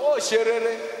 Ó ṣe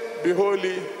rere. Be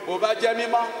holy, Bó bá jẹ́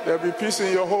mímọ́, there'll be peace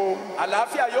in your home.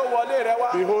 àlàáfíà yóò wọlé rẹ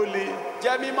wá. Be holy,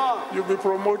 Jẹ́ mímọ́. you'll be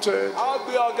promoted. A ó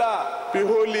gbé ọ̀gá. Be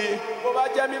holy, Bó bá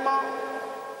jẹ́ mímọ́,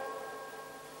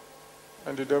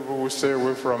 and the devil will stay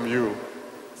away from you.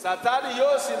 Sátánì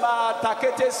yóò sì máa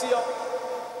takété sí ọ.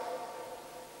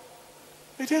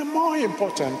 But then more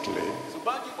importantly,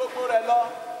 Ṣùgbọ́n ju gbogbo rẹ̀ lọ,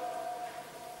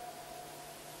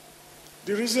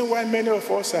 the reason why many of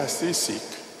us are still sick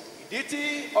ìdí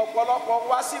tí ọ̀pọ̀lọpọ̀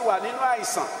wá sì wà nínú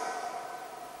àìsàn.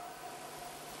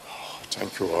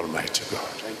 Thank you, Almighty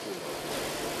God.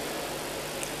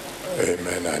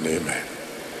 Amen and amen.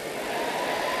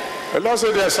 The Lord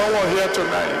said there's someone here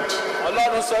tonight.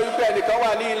 Ọlọ́run sọ wípé ẹnìkan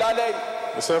wà ní ìlálẹ́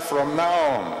yìí. He said, from now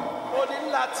on, Ó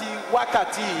ní láti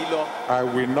wákàtí yìí lọ. I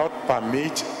will not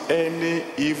permit any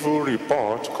evil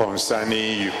report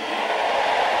concerning you.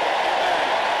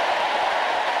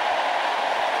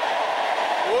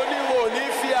 Ó ní wò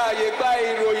ní fi àyè gba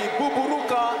ìròyìn búburú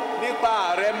kan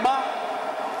nípa rẹ mọ́.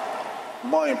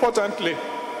 More importantly,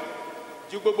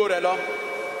 Ju gbogbo rẹ̀ lọ.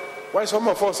 why some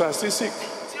of us are still sick,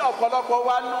 Tí ọ̀pọ̀lọpọ̀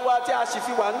wa nú wa tí a sì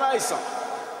fi wà nú àìsàn.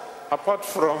 apart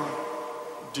from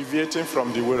deviating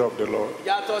from the way of the Lord,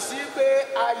 Yàtọ̀ sí pé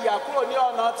a yà kúrò ní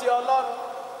ọ̀nà ti Ọlọ́run.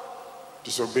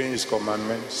 disobeying his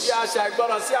commandments, Tí a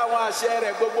ṣàìgbọràn sí àwọn àṣẹ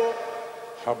rẹ̀ gbogbo.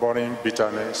 harboring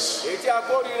bitterness, Èyí tí a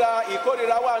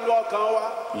ìkórìíra wà nú ọkàn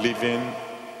wa. living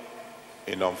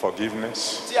in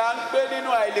unforgiveness, Tí a ń gbé nínú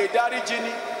àìlèdáríjì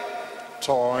ni.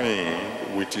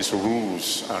 toying with his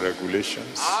rules and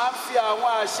regulations. À ń fi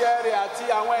àwọn àṣẹ rẹ̀ àti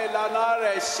àwọn ìlànà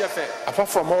rẹ̀ ṣẹ̀fẹ̀. Apart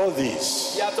from all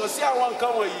this, Yàtọ̀ sí àwọn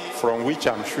nǹkan wọ̀nyí. from which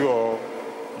I'm sure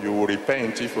you will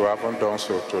repent if you haven't done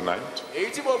so tonight, Èyí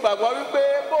tí mo gbàgbọ́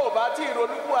wípé bó o bá tí ì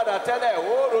ronúpìwàdà tẹ́lẹ̀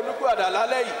ó ronúpìwàdà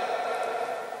lálẹ́ yìí.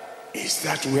 is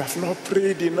that we have not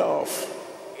prayed enough.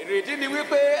 Ìrèdí ni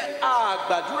wípé a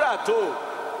gbàdúrà tó.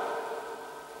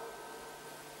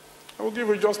 I will give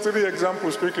you just 3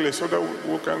 examples quickly so that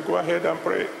we can go ahead and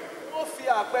pray. Ó fi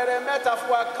àpẹẹrẹ mẹ́ta fún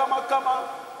wa kámákámá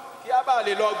kí a bá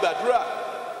lè lọ gbàdúrà.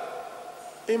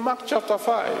 In Mark chapter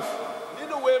 5,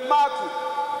 nínú ìwé Máàkù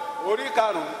orí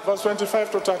karùn-ún verse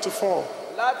 25 to 34.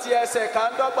 láti ẹsẹ̀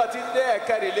kàndọ́gbọ̀n títí dé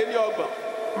ẹ̀kẹrìnléníọgbọ̀n.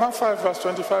 Mark 5, verse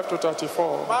 25 to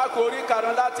 34. Máàkù orí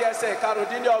karùn-ún láti ẹsẹ̀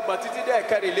karùndínlọ́gbọ̀n títí dé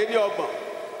ẹ̀kẹrìnléníọgbọ̀n.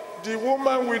 The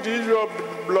woman with the issue of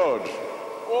blood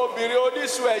Obìnrin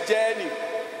oníṣu ẹ̀jẹ̀ ni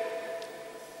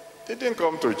didn't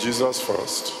come to Jesus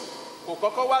first. kò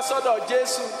kọ́kọ́ wá sọ́dọ̀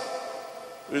Jésù.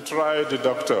 He tried the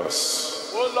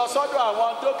doctors. Ó lọ sọ́dọ̀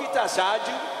àwọn dókítà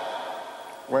ṣáájú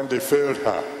When they failed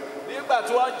her, nígbà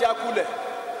tí wọ́n jákulẹ̀.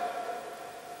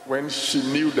 when she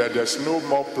knew that there's no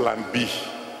more plan B,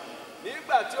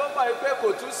 Nígbà tí ó mọ̀ pé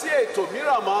kò tún sí ètò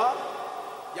mìíràn mọ́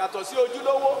yàtọ̀ sí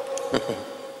ojúlówó.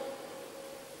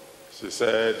 she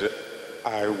said,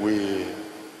 I will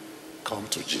come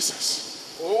to Jesus.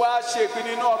 Ó wá ṣe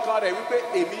ìpinnu inú ọkàn rẹ̀ wípé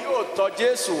èmi yóò tọ̀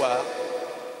Jésù wá.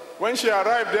 When she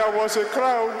arrived, there was a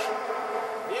crowd.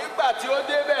 Nígbà tí ó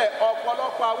débẹ̀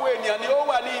ọ̀pọ̀lọpọ̀ àwọn ènìyàn ni ó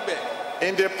wà ní ibẹ̀.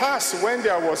 In the past, when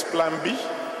there was plan B,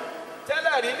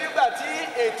 Tẹ́lẹ̀ rí nígbà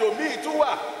tí ètò míì tún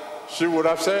wà, she would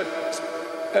have said,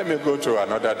 let me go to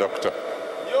another doctor.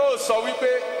 yóò sọ wípé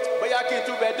bóyá kí n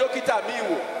tún bẹ̀ dókítà míì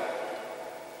wò.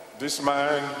 This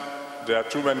man, there are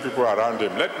too many people around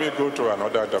him. Let me go to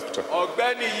another doctor.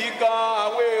 Ọ̀gbẹ́ni yìí gan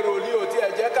àwọn èrò ní òtí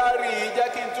ẹ̀ jẹ́ ká rí i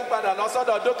jẹ́ kí n tún padà lọ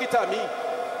sọ́dọ̀ dókítà míì.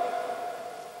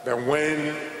 Then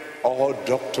when all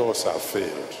doctors have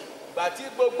failed, Bàtí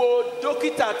gbogbo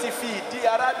dókítà ti fi ìdí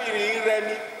arábìnrin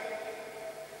rẹmi.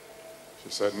 she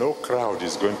said, no crowd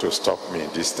is going to stop me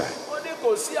this time. Ó ní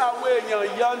kò sí àwọn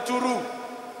èèyàn yanturu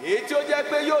èyí tí ó jẹ́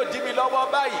pé yóò dí mi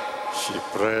lọ́wọ́ báyìí. She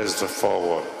pressed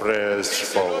forward, pressed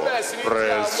forward,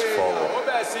 pressed forward. Ó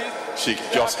bẹ̀rẹ̀ sí She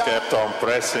just kept on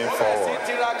pressing ó bẹ̀rẹ̀ sí forward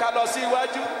tiraka lọ sí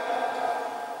iwájú.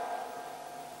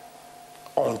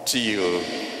 until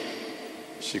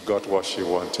she got what she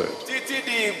wanted. Títí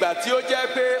di ìgbà tí ó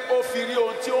jẹ́ pé ó fi rí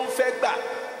ohun tí ó ń fẹ́ gbà.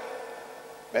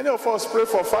 Many of us pray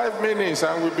for 5 minutes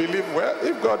and we believe, well,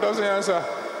 if God doesn't answer,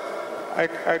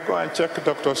 I go and check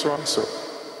Dr. So-and-so.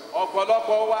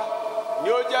 Ọ̀pọ̀lọpọ̀ wa ni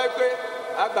ó jẹ́ pé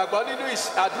a gbàgbọ́ nínú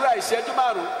àdúrà ìṣẹ́jú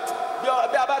márùn-ún.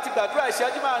 Bí a bá ti gbàdúrà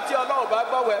ìṣẹ́jú márùn-ún tí Ọlọ́run bá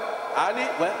gbọ́ wẹ̀, à ní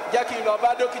jẹ́ kí n lọ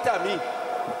bá dókítà míì.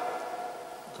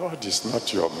 God is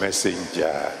not your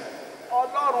messenger.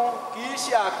 Ọlọ́run kì í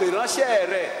ṣe àpèránṣẹ́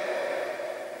rẹ̀.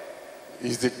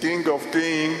 He's the King of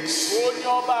Kings. Ó ní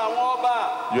ọba àwọn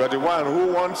ọba. You are the one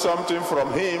who wants something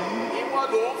from him. Ìwọ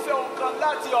ló ń fẹ́ ohun kan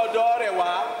láti ọ̀dọ̀ rẹ̀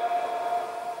wá.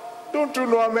 Don't you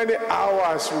know how many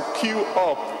hours you queue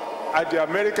up at the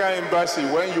American embassy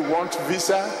when you want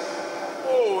visa?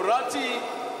 Ó rántí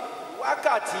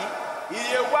wákàtí,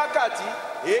 iye wákàtí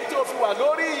èyí tó fi wà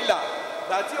lórí ìlà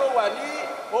gbà tí ó wà ní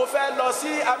ó fẹ́ lọ sí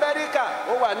Amẹ́ríkà,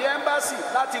 ó wà ní embassy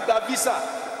láti gba visa.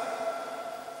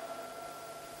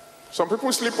 Some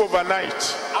people sleep overnight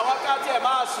Àwọn ká tiẹ̀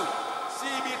máa sùn sí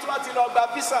ibi tí wọ́n ti lọ gba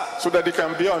visa. so that they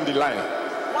can be on the line.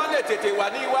 Wọ́n lè tètè wà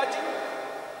ní iwájú.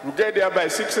 You get there by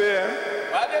 6 a.m.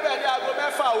 Wà á débẹ̀ ní aago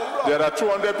 6 òwúrọ̀. There are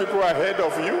 200 people ahead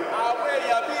of you. Àwọn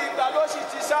èèyàn bíi igba ló sì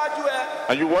ti ṣáájú ẹ.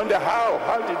 And you wonder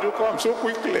how did you come so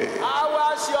quickly? A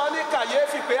wá ṣe ọ ní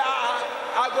kàyéfì pé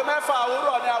aago 6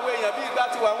 òwúrọ̀ ni àwọn èèyàn bíi igba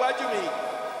ti wà wájú mi.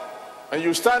 And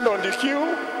you stand on the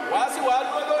queue Wàá sì wá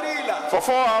dúró lórí ìlà. for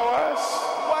 4 hours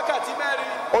Wákàtí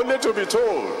mẹ́rin. only to be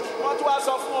told Wọ́n tún wá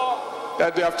sọ fún ọ.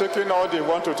 that they have taken all they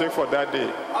want to take for that day.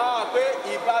 Pé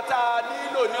ìbá tá a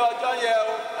nílò ní ọjọ́ yẹn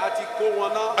o àti kó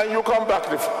wọn ná. And you come back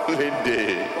the following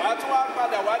day. Wàá tún wá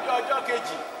padà wá ní ọjọ́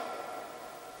kejì.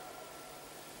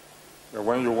 But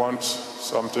when you want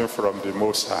something from the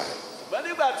Most High, Ṣùgbọ́n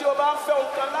nígbà tí o bá ń fẹ́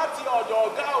ohun kan láti ọ̀dọ̀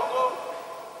ọ̀gá ògo.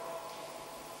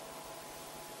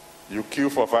 you queue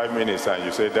for 5 minutes and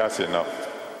you say that's enough.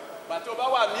 Ìgbà tí o bá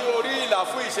wà ní orí ìlà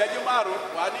fún ìṣẹ́jú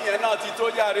márùn-ún, wà níyẹn náà ti tó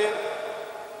yáre.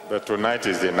 But tonight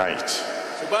is the night.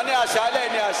 Ṣùgbọ́n ní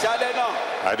àṣálẹ̀ ni àṣálẹ̀ náà.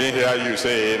 I didn't hear you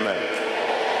say amen.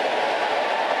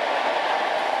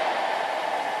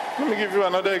 Let me give you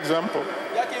another example.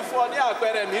 Jẹ́ kí n fún ọ ní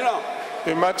àpẹẹrẹ mìíràn.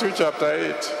 In Matthew chapter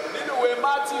 8, Nínú ìwé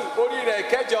Matthew orí rẹ̀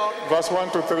kẹjọ verse 1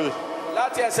 to 3.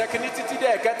 láti ẹsẹ̀ kìíní títí dé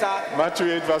ẹ̀kẹta. Matthew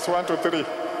 8, verse 1 to 3.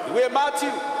 Ìwé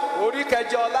Matthew orí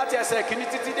kẹjọ láti ẹsẹ̀ kìíní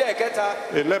títí dé ẹ̀kẹta.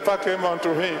 A leper came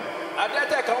unto him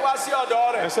Adẹ́tẹ̀ kan wá sí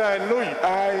ọ̀dọ̀ rẹ̀. and said,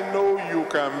 I know you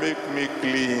can make me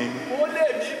clean. Ó lè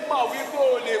mí mọ̀ wípé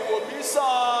o lè wò mí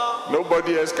sàn.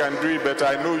 Nobody else can do it, but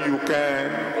I know you can.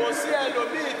 Kò sí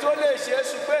ẹlòmíì tó lè ṣe é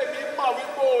ṣùgbọ́n èmi mọ̀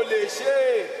wípé o lè ṣe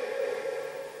é.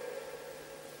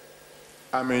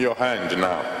 I'm in your hand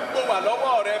now. Mo wà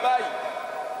lọ́wọ́ rẹ báyìí.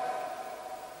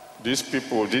 These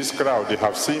people, this crowd, they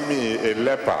have seen me, a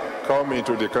leper, come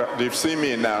into the crowd. They've seen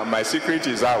me now. My secret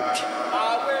is out.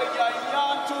 Àwọn èèyàn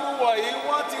yanturu wọ̀nyí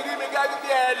wọ́n ti rí mi gẹ́gẹ́ bí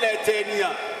ẹlẹ́tẹ̀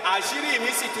ènìyàn.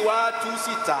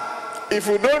 If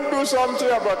you don't do something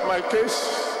about my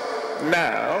case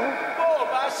now,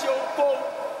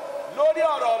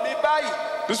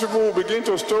 these people will begin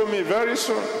to stone me very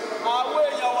soon.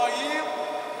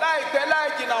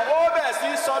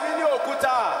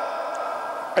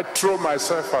 I throw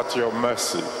myself at your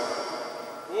mercy.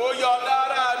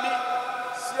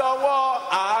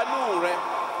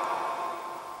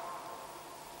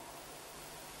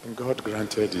 And God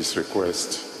granted his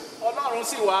request.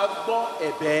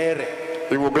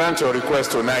 He will grant your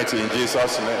request tonight in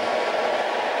Jesus' name.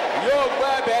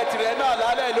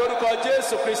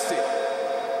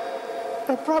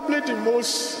 Probably the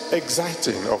most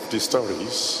exciting of the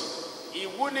stories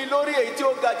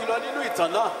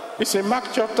is in Mark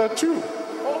chapter 2,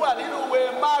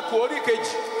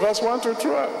 verse 1 to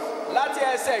 12.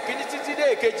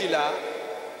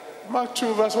 Mark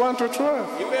 2, verse 1 to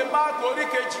 12.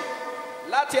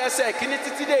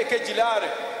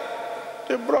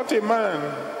 They brought a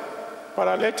man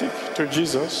paralytic to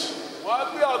Jesus.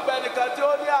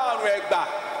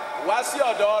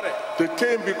 They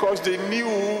came because they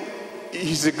knew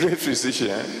he's a great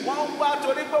physician.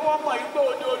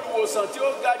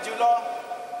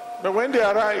 But when they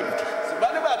arrived,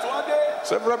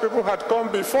 several people had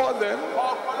come before them.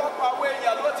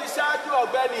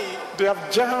 They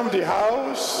have jammed the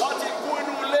house,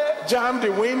 jammed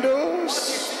the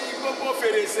windows.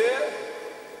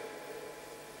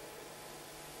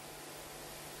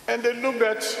 And they looked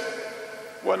at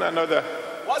one another.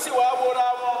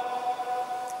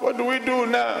 What do we do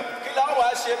now?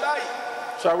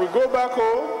 Shall we go back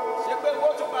home?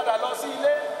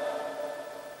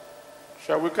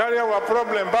 Shall we carry our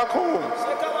problem back home?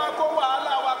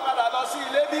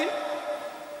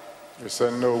 He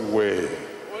said, no way.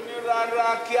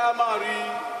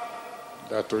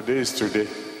 That today is today.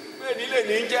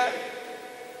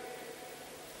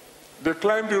 They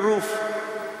climbed the roof.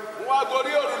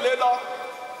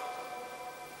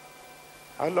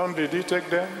 How long did it take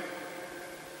them?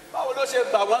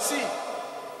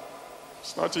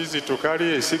 It's not easy to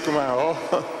carry a sick man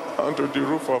onto the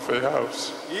roof of a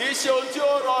house.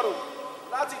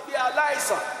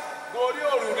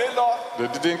 They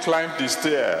didn't climb the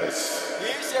stairs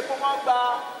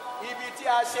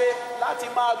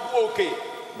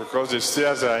because the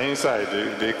stairs are inside.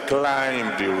 They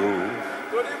climbed the roof.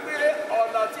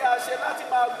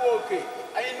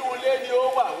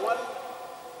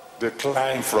 They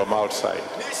climb from outside.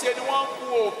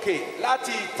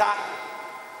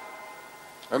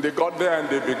 And they got there and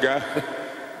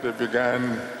they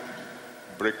began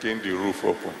breaking the roof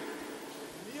open.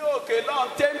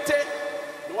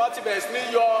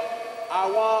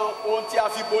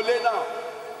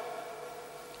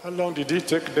 How long did it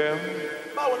take them?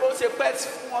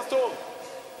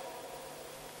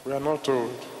 We are not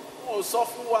told.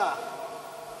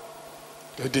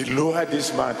 They lowered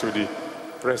this man to the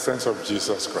presence of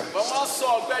Jesus Christ.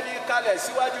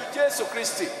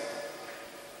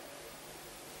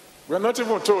 We are not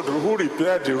even told who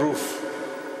repaired the roof.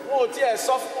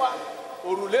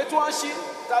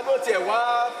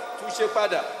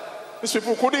 These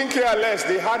people couldn't care less.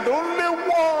 They had only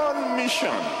one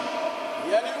mission.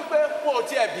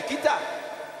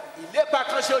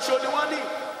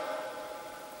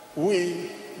 We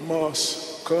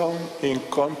must come in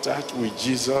contact with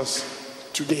Jesus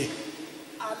today.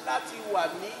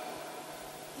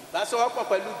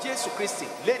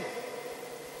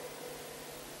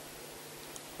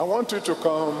 I want you to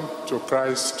come to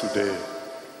Christ today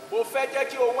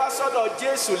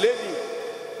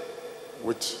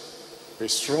with a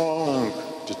strong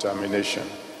determination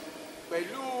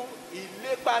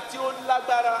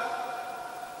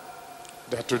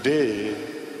that today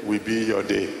will be your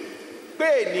day.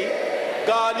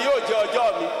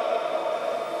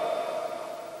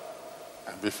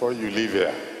 And before you leave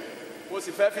here,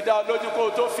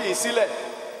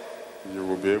 you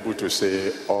will be able to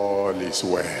say, all is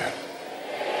well.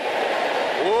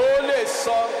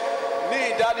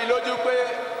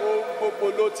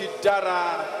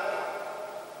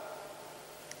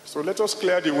 So let us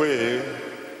clear the way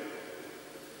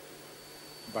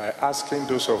by asking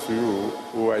those of you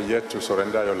who are yet to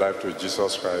surrender your life to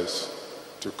Jesus Christ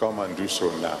to come and do so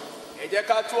now.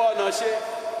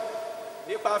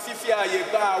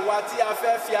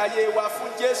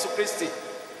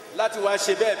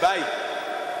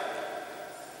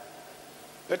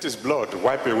 Let his blood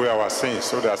wipe away our sins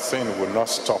so that sin will not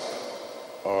stop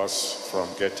us from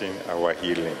getting our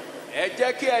healing.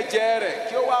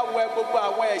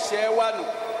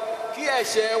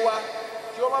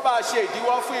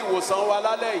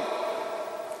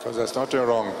 Because there's nothing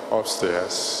wrong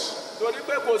upstairs.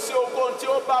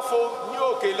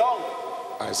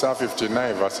 Isaiah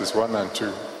 59 verses 1 and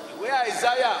 2.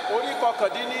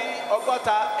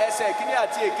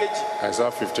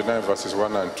 Isaiah 59 verses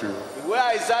 1 and 2.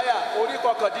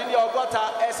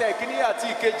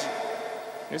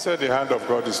 He said the hand of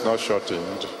God is not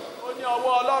shortened,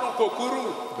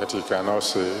 that he cannot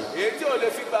save.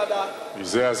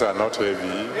 His ears are not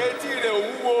heavy,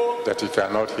 that he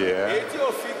cannot hear.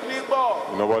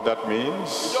 You know what that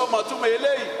means?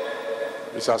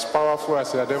 It's as powerful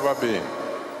as it had ever been.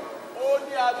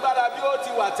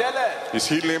 His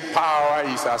healing power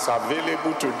is as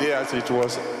available today as it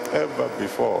was ever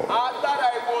before.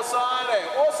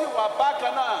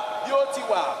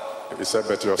 He said,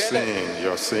 but your sin,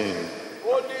 your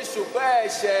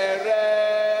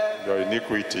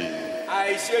iniquity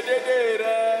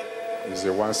is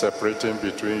the one separating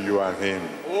between you and him.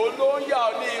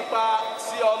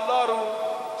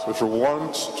 So if you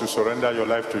want to surrender your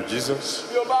life to Jesus,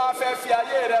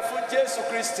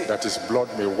 that his blood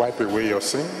may wipe away your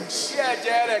sins,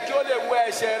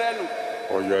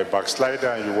 or you're a backslider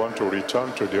and you want to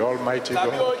return to the Almighty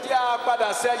God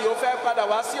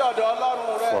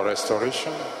for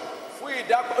restoration,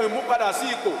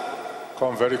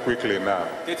 come very quickly now.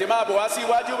 I'm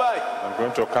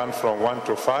going to count from 1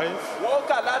 to 5.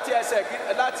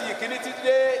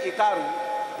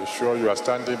 Be sure you are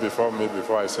standing before me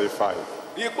before I say 5.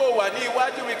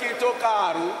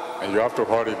 And you have to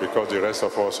hurry because the rest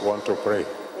of us want to pray.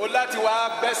 The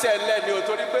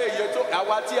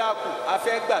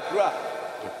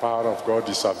power of God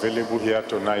is available here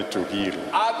tonight to heal.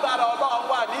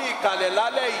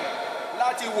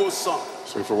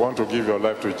 So if you want to give your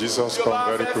life to Jesus,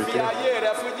 come very quickly.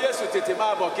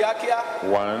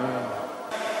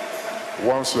 1.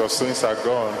 Once your sins are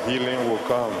gone, healing will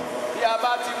come.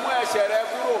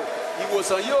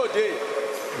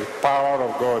 The power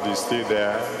of God is still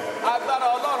there.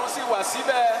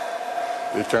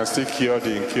 It can still cure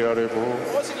the incurable.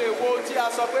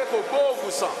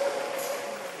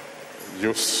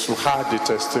 You had the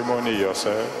testimony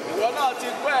yourself.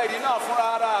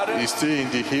 He's still in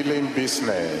the healing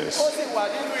business.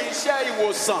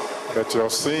 But your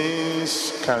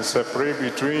sins can separate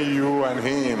between you and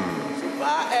him.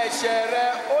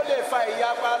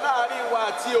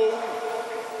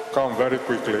 Come very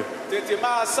quickly. This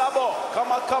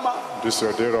is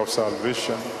your day of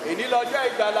salvation.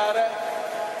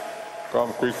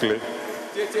 Come quickly.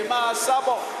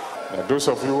 And those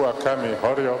of you who are coming,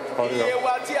 hurry up, hurry up.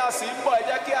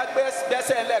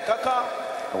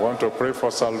 I want to pray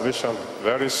for salvation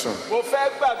very soon.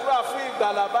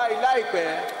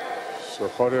 So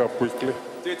hurry up quickly.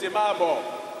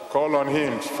 Call on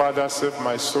him. Father, save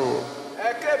my soul.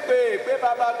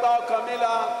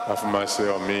 Have mercy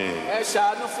on me.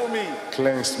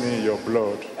 Cleanse me in your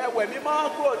blood.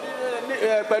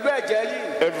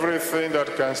 Everything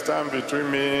that can stand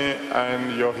between me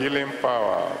and your healing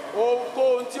power,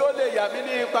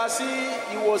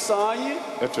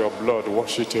 let your blood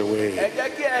wash it away.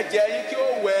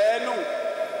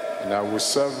 And I will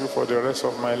serve you for the rest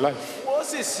of my life.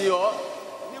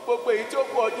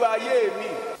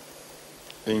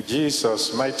 In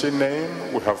Jesus' mighty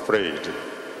name, we have prayed.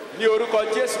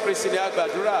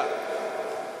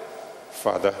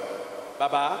 Father,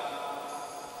 Baba,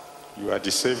 you are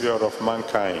the Savior of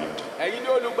mankind.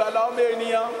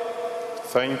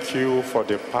 Thank you for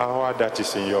the power that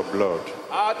is in your blood.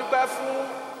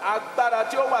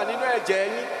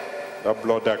 The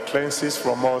blood that cleanses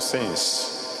from all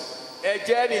sins. Let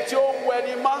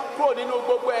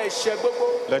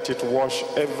it wash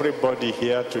everybody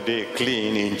here today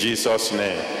clean in Jesus'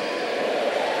 name.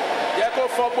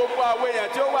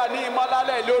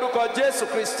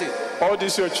 All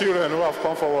these your children who have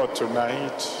come forward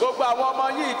tonight,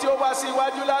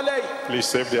 please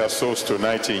save their souls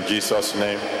tonight in Jesus'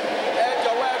 name.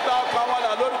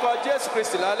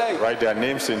 Write their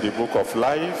names in the book of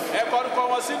life.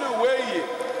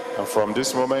 And from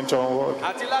this moment onward,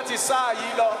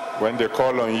 when they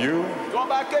call on you,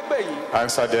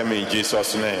 answer them in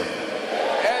Jesus' name.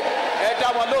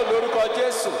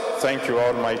 Thank you,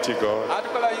 Almighty God.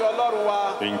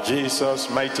 In Jesus'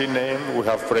 mighty name we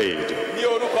have prayed.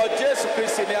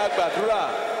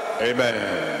 Amen.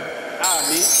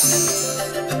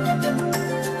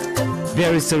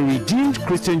 There is a redeemed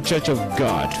Christian Church of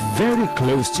God very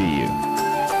close to you.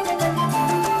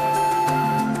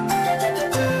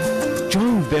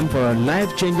 Join them for a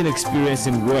life-changing experience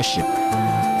in worship.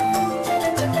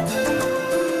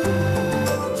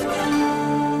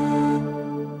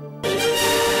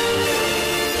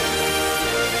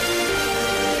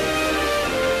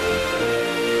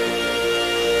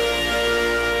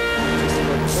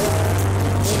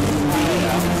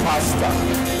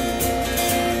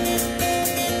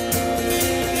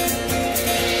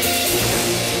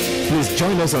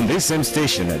 join us on this same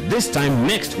station at this time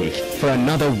next week for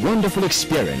another wonderful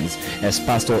experience as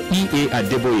Pastor E.A.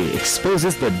 Adeboye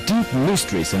exposes the deep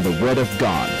mysteries in the Word of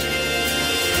God.